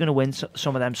 sometimes you're going to win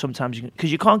some of them, sometimes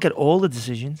because you can't get all the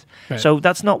decisions. Right. So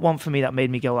that's not one for me that made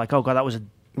me go like, oh God, that was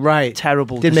a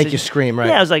terrible Did decision. make you scream, right?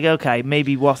 Yeah, I was like, okay,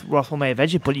 maybe Rothwell may have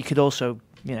edged it, but you could also,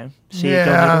 see it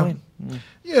go the other way.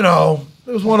 You know,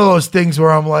 it was one of those things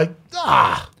where I'm like,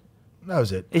 that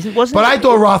was it. Wasn't but it- I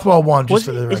thought Rothwell won just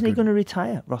for the record. Isn't he going to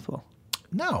retire, Rothwell?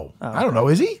 No, Oh, I don't know.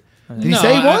 Is he? Did he No,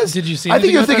 say he was? did you see I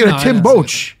think anything you're about thinking that? of No, I Tim didn't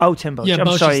see Boach. Oh, Tim Boach. Yeah, I'm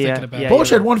Boach is sorry. thinking Yeah, about yeah, it. Boach you're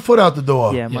had right. one foot out the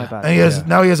door. Yeah, my bad. And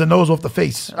now he has a nose off the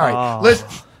face. All right, Oh. listen.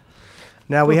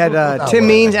 Now we had Tim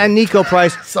Means and Nico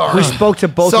Price. Sorry. We spoke to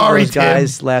both Sorry, of those Tim.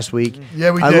 guys last week.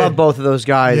 Yeah, we I did. love both of those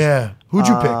guys. Yeah. Who'd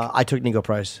you pick? I took Nico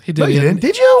Price. He did. No, you He had- didn't.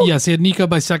 Did you? Yes, he had Nico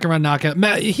by second round knockout.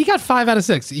 Matt, he got 5 out of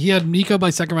 6. He had Nico by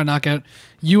second round knockout.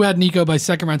 You had Nico by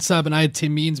second round sub, and I had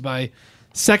Tim Means by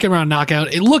second round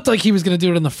knockout. It looked like he was going to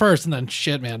do it in the first, and then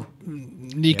shit, man,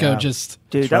 Nico just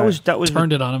Dude, that was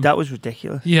turned it on him. That was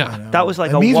ridiculous. Yeah. That was like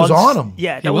And a Means was on him.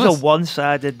 Yeah, He that was was. a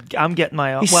one-sided. I'm getting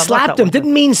my. He slapped him.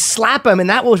 Didn't mean slap him, and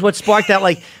that was what sparked that.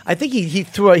 Like I think he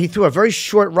threw a very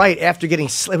short right after getting.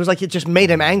 It was like it just made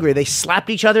him angry. They slapped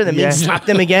each other, and then Means slapped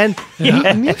him again.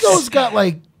 Nico's got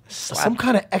like some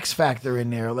kind of X factor in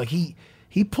there. Like he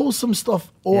pulls some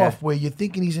stuff off where you're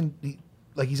thinking he's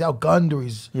outgunned or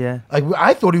he's like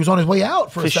I thought he was on his way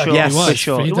out for a second. sure. Yes, for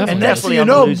sure. He He definitely And was. next thing Definitely you on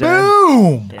the know, loser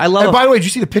end. boom! I love. And by the way, did you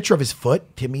see the picture of his foot?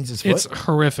 Tim Means his foot. It's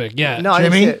horrific. Yeah. No, I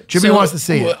didn't see Jimmy, it. Jimmy So, wants to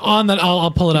see it. On the,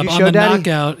 I'll pull it up. you On show the Daddy?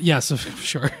 knockout, yes,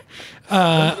 sure.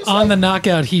 On the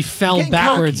knockout, he fell getting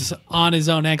backwards on his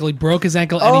own ankle. He broke his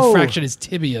ankle and he fractured his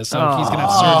tibia. So he's gonna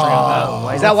have surgery on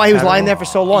that. Is that why he was lying there for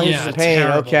so long? He was Yeah, just in pain.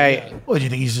 terrible, Okay. What do you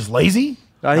think? He's just lazy? He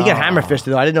got hammer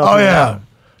fisted though. I didn't know. If Oh he was yeah. out.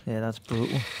 Yeah, that's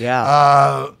brutal.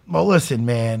 Yeah. Well, listen,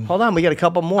 man. Hold on, we got a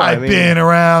couple more. I've been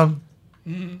around.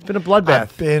 It's been a bloodbath.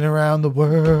 I've been around the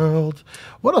world.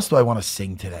 What else do I want to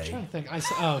sing today? I think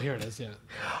oh, here it is. Yeah.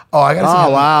 Oh, I got to sing. Oh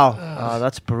wow. Oh,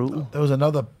 that's brutal. There was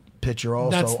another picture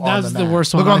also. That's on the mat.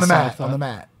 worst Look one on I the saw, I mat. thought. On the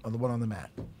mat. On the one on the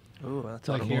mat. Ooh, that's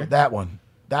Like horrible. here. That one.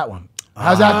 That one.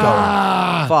 How's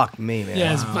that Fuck me, man.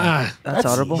 Yeah, That's That's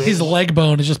horrible. big. his leg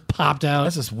bone is just popped going? out.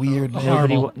 That's just weird, man.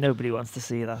 Horrible. Nobody wants to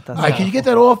see that. That's All right, can you get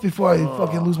that off before I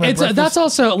fucking lose my It's breakfast? that's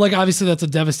also like obviously that's a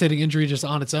devastating injury just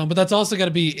on its own, but that's also got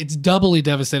to be it's doubly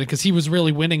devastating because he was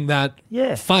really winning that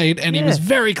fight and he was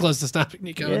very close to stopping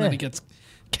Nico and then he gets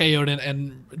KO'd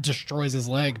and destroys his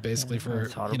leg basically for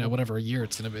whatever a year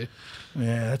it's gonna be.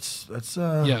 Yeah, that's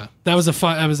yeah. That was a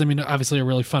fun. That was obviously a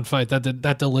really fun fight. That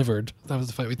delivered. That was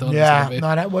the fight we thought. Yeah, it was gonna be.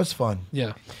 no, that was fun.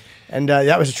 Yeah. And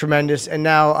that was tremendous. And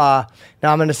now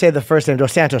I'm going to say the first name,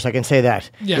 Dos Santos. I can say that.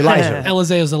 Yeah. Elijah.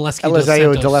 Eliseo Zaleski.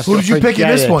 Eliseo Zaleski. Who did you pick in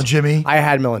Forget this it. one, Jimmy? I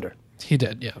had Millender. He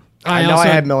did. Yeah. I know I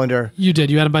had Millender. You did.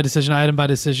 You had him by decision. I had him by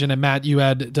decision. And Matt, you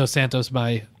had Dos Santos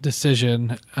by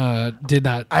decision. Did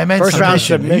not. I meant First round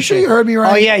submission. You sure you heard me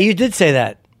right? Oh, yeah, you did say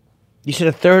that. You said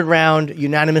a third round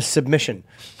unanimous submission.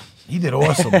 He did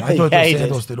awesome. I thought Yeah, Dos he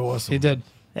Santos did awesome. He did.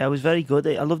 Yeah, it was very good.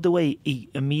 I love the way he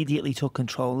immediately took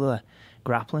control of it.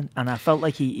 grappling, and I felt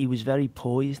like he was very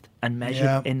poised and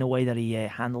measured in the way that he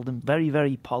handled him. Very,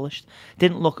 very polished.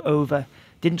 Didn't look over.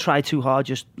 Didn't try too hard.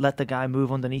 Just let the guy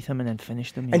move underneath him and then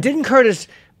finished him. And didn't Curtis,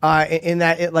 in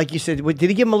that, like you said, did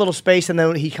he give him a little space and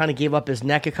then he kind of gave up his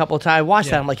neck a couple of times? I watched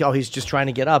that. I'm like, oh, he's just trying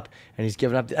to get up and he's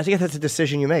giving up. I think that's a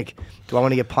decision you make. Do I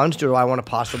want to get punched or do I want to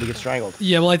possibly get strangled?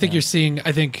 Yeah, well, I think you're seeing,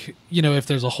 if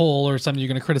there's a hole or something you're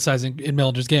going to criticize in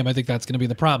Mellinger's game, I think that's going to be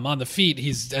the problem. On the feet,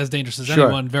 he's as dangerous as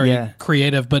anyone, very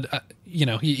creative, but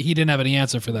he didn't have any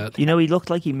answer for that. He looked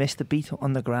like he missed a beat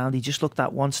on the ground. He just looked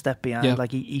that one step behind.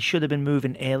 Like he should have been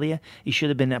moving earlier. He should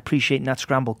have been appreciating that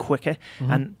scramble quicker,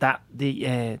 and that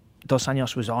Dos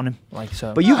Anjos was on him.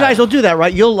 But you guys will do that,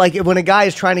 right? You'll when a guy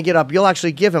is trying to get up, you'll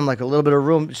actually give him a little bit of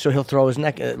room so he'll throw his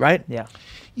neck, right? Yeah.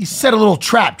 You set a little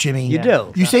trap, Jimmy. You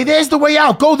do. You say, "There's the way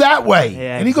out. Go that way."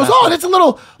 Yeah, and he goes, "Oh, that's a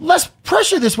little less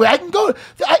pressure this way. I can go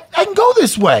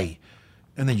this way."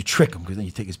 And then you trick him because then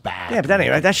you take his bag. Yeah,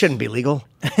 but that shouldn't be legal.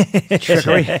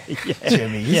 Trickery.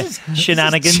 Jimmy.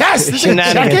 Shenanigans.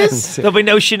 Shenanigans. There'll be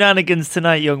no shenanigans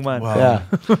tonight, young man. Wow.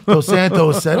 Dos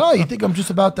Santos said, "Oh, you think I'm just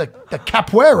about the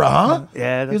capoeira, huh?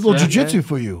 Yeah. Here's a little jiu-jitsu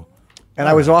for you." And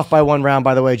I was off by 1 round,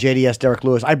 by the way, JDS, Derek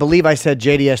Lewis. I believe I said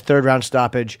JDS third round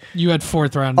stoppage. You had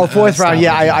 4th round. Oh, 4th round.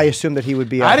 Yeah, I assumed that he would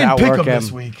be I didn't pick him him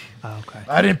this week. Oh, okay.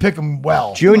 I didn't pick him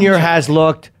well. Junior has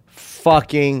looked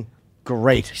fucking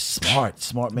great.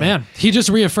 Smart man. He just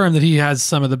reaffirmed that he has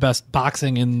some of the best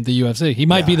boxing in the UFC. He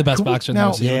might be the best boxer in the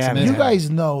UFC. Yeah, you guys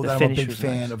know that I'm a big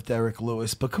fan of Derek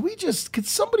Lewis, but could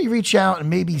somebody reach out and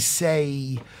maybe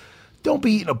say, don't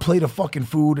be eating a plate of fucking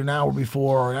food an hour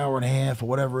before or an hour and a half or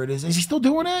whatever it is. Is he still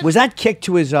doing that? Was that kick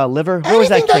to his liver? Where was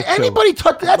that kick to? Anybody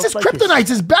touch? That's his kryptonite.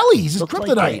 His belly. His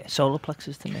kryptonite. Like solar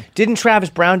plexus to me. Didn't Travis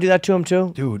Brown do that to him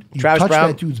too? Dude, you Travis touch Brown?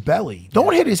 that dude's belly.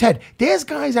 Don't hit his head. There's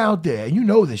guys out there, and you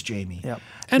know this, Jamie. Yep.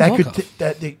 And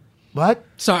Volkov. What?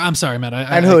 I'm sorry, Matt.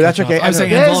 And who? That's okay. I was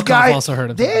saying, and Volkov also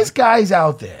heard him. There's guys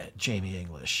out there, Jamie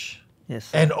English. Yes.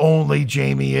 And only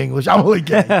Jamie English. I'm only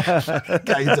kidding.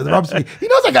 Guy rubs me. He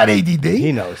knows I got ADD.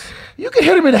 He knows. You can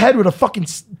hit him in the head with a fucking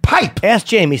pipe. Ask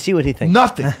Jamie, see what he thinks.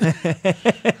 Nothing.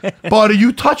 But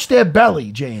you touch their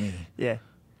belly, Jamie. Yeah.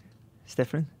 It's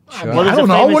different. Sure. I don't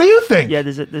know. What do you think? Yeah,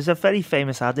 there's a very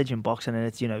famous adage in boxing, and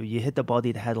it's, you hit the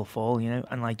body, the head will fall,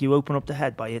 and you open up the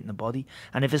head by hitting the body.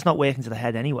 And if it's not working to the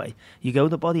head anyway, you go to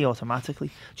the body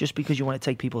automatically just because you want to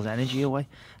take people's energy away.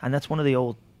 And that's one of the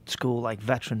old school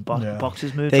veteran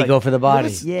boxers moves. They go for the body.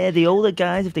 Yeah, the older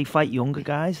guys, if they fight younger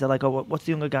guys, they're like, oh, what's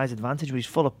the younger guy's advantage? Well, he's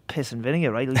full of piss and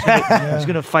vinegar, right? He's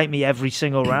going to fight me every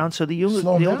single round. So the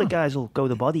older guys will go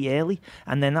the body early,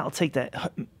 and then that'll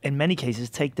in many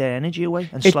cases, take their energy away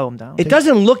and slow them down. It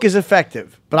doesn't look as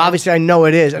effective, but obviously I know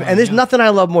it is. And there's nothing I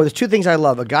love more. There's 2 things I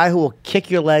love. A guy who will kick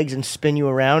your legs and spin you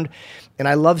around. And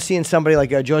I love seeing somebody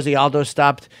like Jose Aldo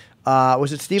stopped.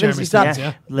 Was it Stevens? He stopped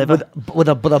with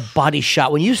a body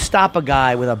shot. When you stop a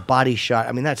guy with a body shot,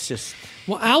 I mean, that's just...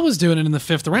 Well, Al was doing it in the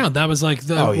 5th round. That was like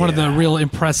one of the real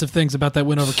impressive things about that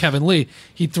win over Kevin Lee.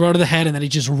 He'd throw to the head and then he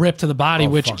just ripped to the body,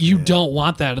 which you don't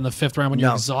want that in the 5th round when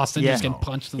you're exhausted. You're just getting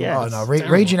punched in the body. Oh, no.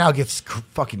 Raging Al gets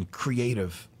fucking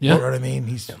creative. Yeah. You know what I mean?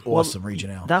 He's awesome,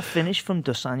 Raging Al. That finish from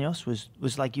Dos Anjos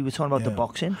was like you were talking about the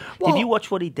boxing. Did you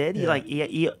watch what he did?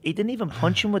 He didn't even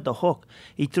punch him with the hook.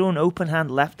 He threw an open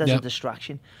hand left as a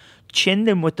distraction, chinned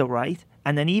him with the right,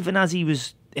 and then even as he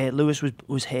was... Lewis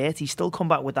was hurt. He still come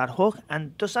back with that hook,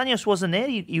 and Dos Anjos wasn't there.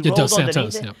 He rolled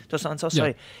underneath it. Dos Santos,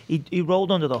 sorry. He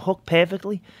rolled under the hook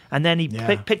perfectly, and then he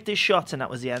picked his shots, and that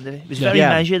was the end of it. It was very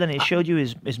measured, and it showed you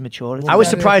his maturity. I was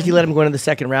surprised he let him go into the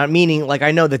 2nd round, meaning,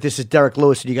 I know that this is Derek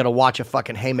Lewis, and you got to watch a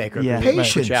fucking haymaker. Yeah.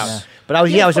 Patience. But I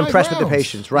was impressed with the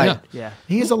patience, right? Yeah.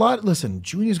 He has a lot. Listen,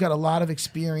 Junior's got a lot of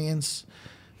experience,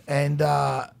 and,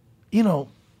 I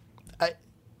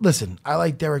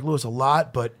like Derek Lewis a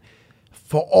lot, but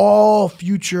for all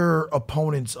future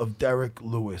opponents of Derek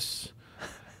Lewis,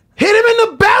 hit him in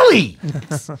the belly.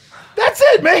 That's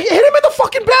it, man. Hit him in the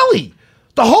fucking belly.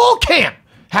 The whole camp.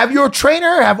 Have your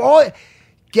trainer,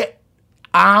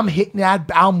 I'm hitting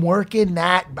that, I'm working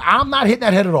that. I'm not hitting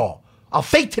that head at all. I'll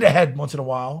fake to the head once in a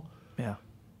while. Yeah.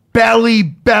 Belly,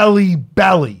 belly,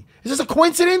 belly. Is this a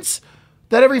coincidence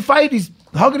that every fight he's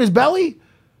hugging his belly?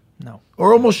 No.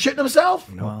 Or almost shitting himself?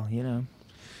 No. Well,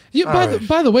 Yeah,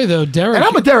 by the way, though, Derek... And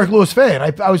I'm a Derek Lewis fan.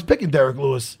 I was picking Derek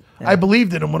Lewis. Yeah. I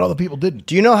believed in him when other people didn't.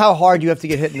 Do you know how hard you have to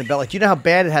get hit in the belly? Do you know how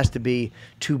bad it has to be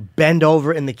to bend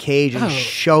over in the cage and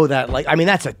show that?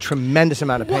 That's a tremendous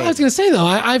amount of pain. Well, I was going to say,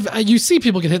 though, you see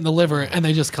people get hit in the liver and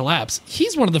they just collapse.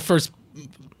 He's one of the first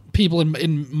people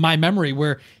in my memory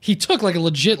where he took like a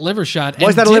legit liver shot.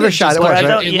 Was that a liver shot? I don't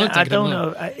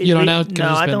know. You don't know? No,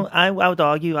 I don't. I would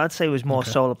argue. I'd say it was more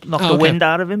so knock the wind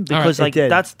out of him because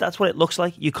that's what it looks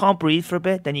like. You can't breathe for a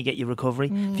bit, then you get your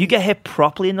recovery. If you get hit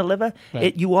properly in the liver,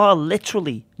 you are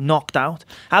literally knocked out.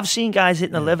 I've seen guys hit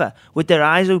in the liver with their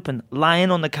eyes open,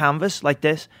 lying on the canvas like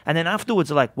this, and then afterwards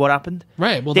they're like, "What happened?"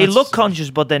 Right. Well, they look conscious,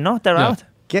 but they're not. They're out.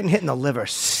 Getting hit in the liver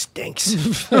stinks.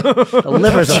 The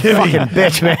liver's a fucking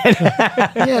bitch, man.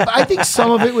 Yeah, but I think some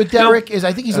of it with Derek is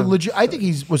I think he's a legit. I think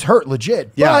he was hurt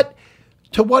legit. Yeah. But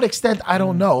to what extent, I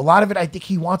don't know. A lot of it, I think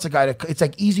he wants a guy to. It's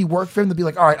like easy work for him to be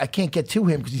like, all right, I can't get to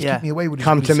him because he's keeping me away with his,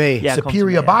 come to me.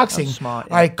 superior boxing. That's smart,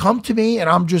 All right, come to me, and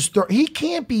I'm just. He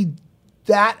can't be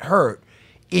that hurt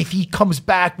if he comes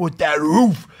back with that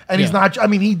oof, and he's not. I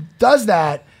mean, he does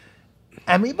that.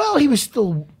 I mean, well, he was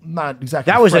still not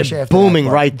exactly. That was fresh a after booming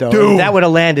that, right, though. Dude. That would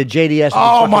have landed JDS.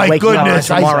 Oh my goodness!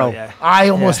 Tomorrow. I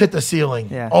almost hit the ceiling.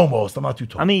 Yeah. Almost. I'm not too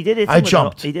tall. I mean, he did it. I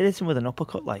jumped. He did it with an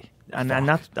uppercut, like, and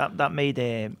that made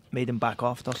him back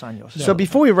off Dos Anjos. So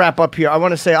before we wrap up here, I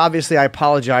want to say, obviously, I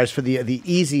apologize for the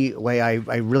easy way I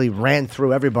really ran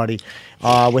through everybody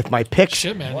with my picks.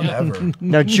 Shit, man. Whatever.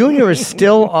 Now, Junior is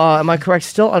still, am I correct,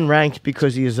 still unranked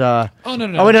because he's... Oh, no.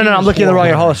 Oh, wait, no, I'm looking at the wrong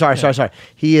year. Hold on, sorry.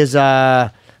 He is...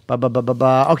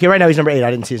 Okay, right now he's number 8.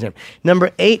 I didn't see his name.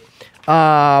 Number 8.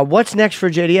 What's next for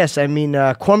JDS? I mean,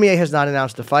 Cormier has not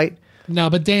announced the fight. No,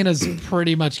 but Dana's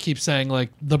pretty much keeps saying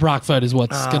like the Brock fight is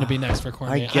what's going to be next for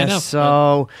Cormier. I guess know,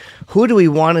 so. Who do we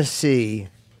want to see?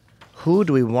 Who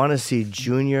do we want to see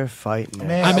Junior fight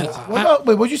next? Man, what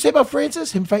did you say about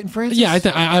Francis? Him fighting Francis? Yeah,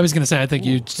 I was going to say I think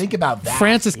you think about that.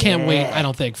 Francis can't wait. I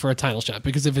don't think for a title shot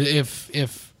because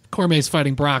if Cormier's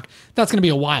fighting Brock, that's going to be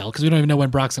a while because we don't even know when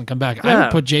Brock's going to come back. I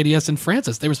would put JDS and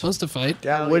Francis. They were supposed to fight.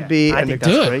 That would be. I think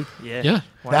that's great. Yeah.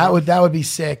 That would be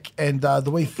sick. And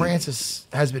the way Francis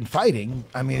has been fighting,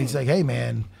 I mean, he's like, hey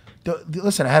man,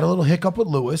 listen, I had a little hiccup with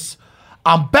Lewis.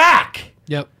 I'm back.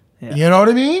 Yep. Yeah. You know what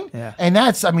I mean? Yeah. And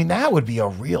that would be a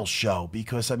real show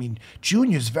because, I mean,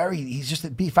 Junior's he's just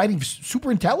fighting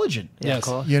super intelligent. Yeah, of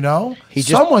course. You know?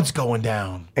 Someone's going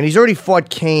down. And he's already fought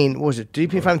Kane. What was it?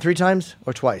 Did he fight him 3 times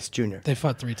or twice, Junior? They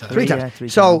fought 3 times. 3 times. Yeah, 3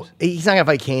 so times. he's not going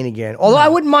to fight Kane again. Although I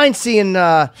wouldn't mind seeing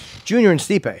Junior and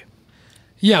Stipe.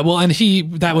 Yeah, well, and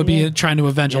that would be trying to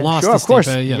avenge a loss. Sure, to of course.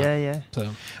 Stipe, Yeah.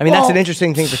 So I mean, that's an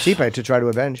interesting thing for Stipe to try to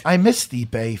avenge. I miss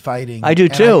Stipe fighting. I do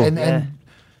too. And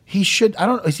he should. I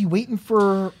don't know. Is he waiting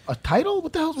for a title?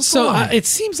 What the hell's So going on? it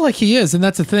seems like he is, and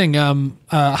that's the thing.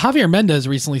 Javier Mendez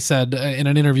recently said in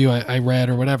an interview I read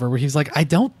or whatever, where he's like, I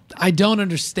don't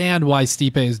understand why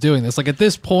Stipe is doing this. Like at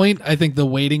this point, I think the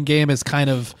waiting game is kind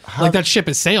of like that ship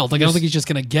has sailed. Like I don't think he's just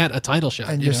going to get a title shot.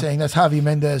 And you're saying that's Javier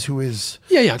Mendez, who is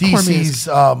DC's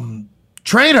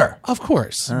trainer. Of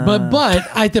course, but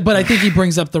I think he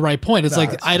brings up the right point. It's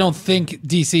like I don't think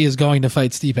DC is going to fight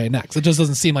Stipe next. It just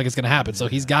doesn't seem like it's going to happen. So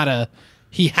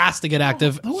he has to get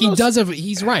active.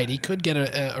 He's right. He could get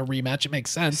a rematch. It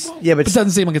makes sense. Yeah, but it doesn't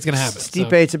seem like it's going to happen.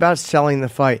 Stipe, it's about selling the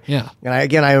fight. Yeah. And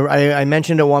I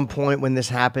mentioned at one point when this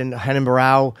happened, Renan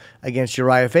Barão against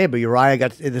Uriah Faber. Uriah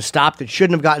got the stop that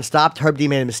shouldn't have gotten stopped. Herb D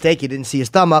made a mistake. He didn't see his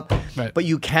thumb up. Right. But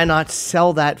you cannot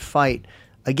sell that fight.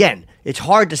 Again, it's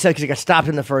hard to sell because he got stopped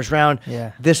in the first round.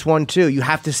 Yeah. This one, too. You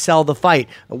have to sell the fight.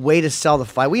 A way to sell the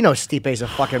fight. We know Stipe's a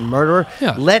fucking murderer.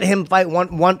 Yeah. Let him fight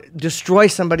destroy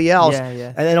somebody else. Yeah, yeah.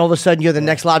 And then all of a sudden, you're the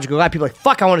next logical guy. People are like,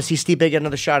 fuck, I want to see Stipe get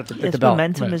another shot at the It's belt.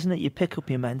 momentum, isn't it? You pick up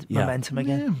your momentum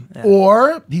again. Yeah.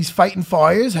 Or he's fighting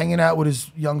fires, hanging out with his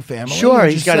young family. Sure,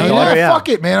 and he's just got a saying, daughter, fuck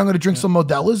it, man. I'm going to drink some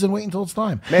Modelo's and wait until it's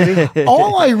time. Maybe.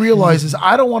 All I realize is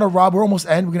I don't want to rob. We're almost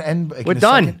end. We're going to end. Like, We're in a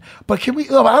done. second. But can we?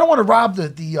 No, I don't want to rob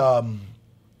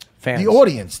Fans. the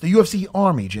audience, the UFC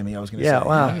army, Jimmy. I was going to say. Yeah,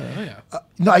 wow.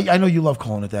 No, I know you love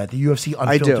calling it that. The UFC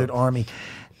Unfiltered do. Army.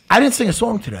 I didn't sing a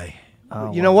song today.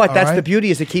 You know what? That's right. the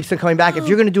beauty is it keeps them coming back. If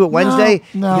you're going to do it Wednesday,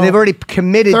 No. they've already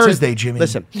committed Thursday, to Jimmy.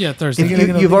 Listen. Yeah, Thursday.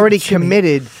 You've already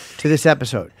committed to this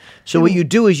episode. So what you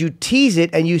do is you tease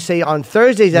it and you say on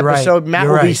Thursday's You're right. episode, Matt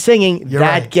You're will be right. singing. You're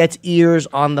That right. gets ears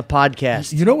on the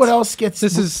podcast. You know what else gets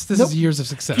This is years of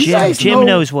success. You guys Jim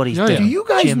knows what he's Oh, doing. Do you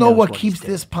guys Jim know knows what he's keeps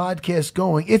doing. this podcast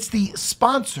going? It's the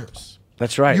sponsors.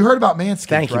 That's right. You heard about Manscaped,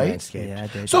 Thank you, right? Manscaped. Yeah, I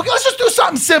did. So let's just do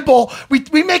something simple.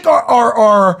 We make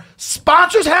our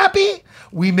sponsors happy.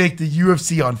 We make the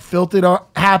UFC Unfiltered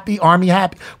Army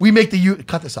happy. We make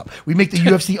cut this up. We make the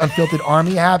UFC Unfiltered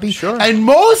Army happy. Sure. And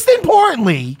most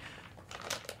importantly,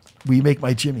 we make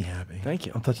my Jimmy happy. Thank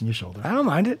you. I'm touching your shoulder. I don't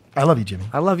mind it. I love you, Jimmy.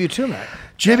 I love you too, Matt.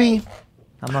 Jimmy,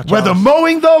 I'm not whether jealous.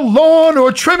 mowing the lawn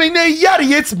or trimming the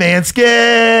Yeti, it's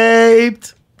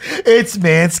Manscaped. It's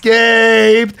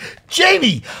Manscaped.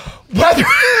 Jamie, whether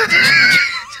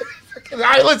All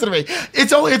right, listen to me.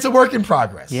 It's a work in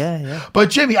progress. Yeah. But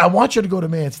Jimmy, I want you to go to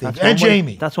Manscaped. And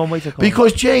Jamie. That's one way to go.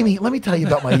 Because Jamie, let me tell you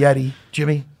about my Yeti,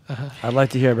 Jimmy. I'd like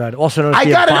to hear about it. Also known as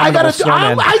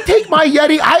I take my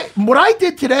Yeti. What I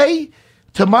did today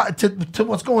to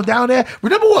what's going down there.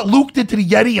 Remember what Luke did to the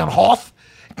Yeti on Hoth?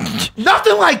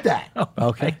 Nothing like that.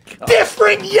 Okay.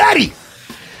 Different Yeti.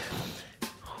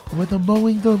 Whether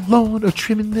mowing the lawn or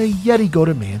trimming the Yeti, go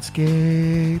to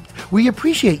Manscaped. We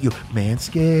appreciate you,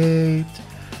 Manscaped.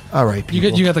 All right, people.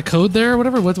 You got the code there or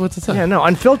whatever? What's it say? Yeah, no,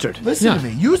 unfiltered. Listen to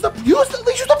me. Use the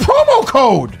promo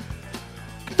code.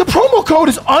 The promo code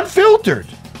is unfiltered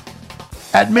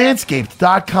at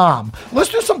manscaped.com. Let's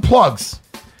do some plugs.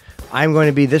 I'm going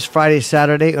to be this Friday,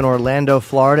 Saturday in Orlando,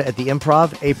 Florida at the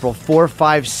Improv, April 4,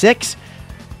 5, 6.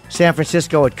 San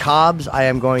Francisco at Cobb's. I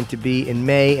am going to be in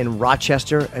May in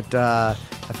Rochester at, I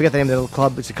forget the name of the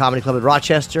club. It's a comedy club at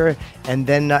Rochester. And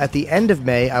then at the end of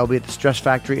May, I will be at the Stress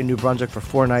Factory in New Brunswick for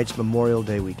 4 nights, Memorial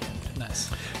Day weekend. Nice.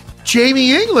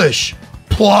 Jamie English,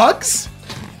 plugs?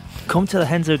 Come to the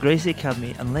Henzo Gracie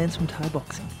Academy and learn some Thai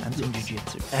boxing and some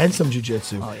jiu-jitsu.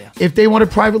 Oh, yeah. If they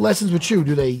wanted private lessons with you,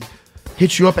 do they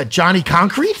hit you up at Johnny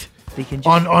Concrete? They can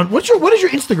on what is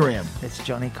your Instagram? It's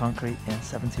Johnny Concrete,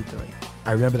 723.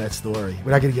 I remember that story.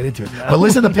 We're not going to get into it. No. But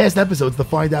listen to past episodes to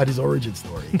find out his origin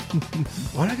story.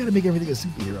 Why do I got to make everything a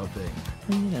superhero thing?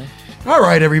 All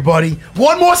right, everybody.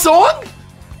 One more song?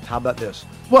 How about this?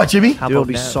 What, Jimmy? There will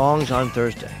be songs on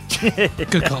Thursday.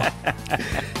 Good call.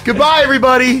 Goodbye,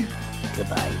 everybody.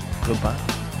 Goodbye.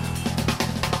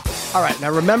 All right,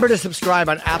 now remember to subscribe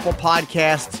on Apple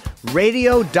Podcasts,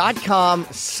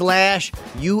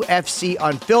 radio.com/UFC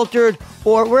Unfiltered,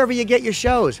 or wherever you get your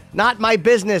shows. Not my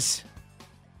business.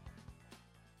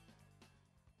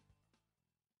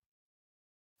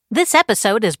 This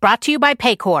episode is brought to you by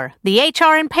Paycor, the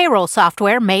HR and payroll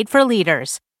software made for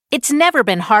leaders. It's never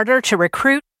been harder to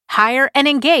recruit, hire, and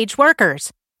engage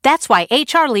workers. That's why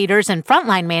HR leaders and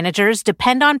frontline managers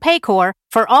depend on Paycor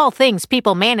for all things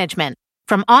people management,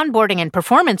 from onboarding and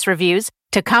performance reviews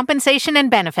to compensation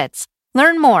and benefits.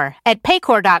 Learn more at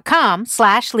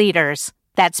paycor.com/leaders.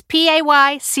 That's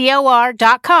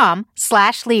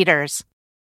PAYCOR.com/leaders.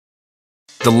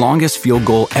 The longest field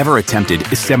goal ever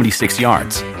attempted is 76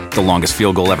 yards. The longest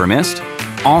field goal ever missed?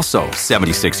 Also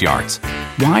 76 yards.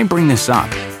 Why bring this up?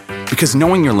 Because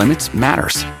knowing your limits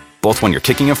matters, both when you're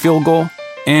kicking a field goal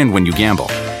and when you gamble.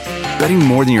 Betting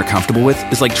more than you're comfortable with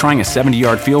is like trying a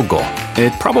 70-yard field goal.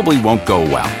 It probably won't go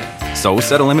well. So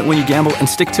set a limit when you gamble and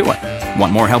stick to it.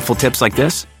 Want more helpful tips like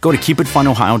this? Go to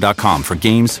keepitfunohio.com for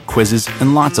games, quizzes,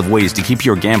 and lots of ways to keep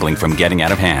your gambling from getting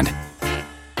out of hand.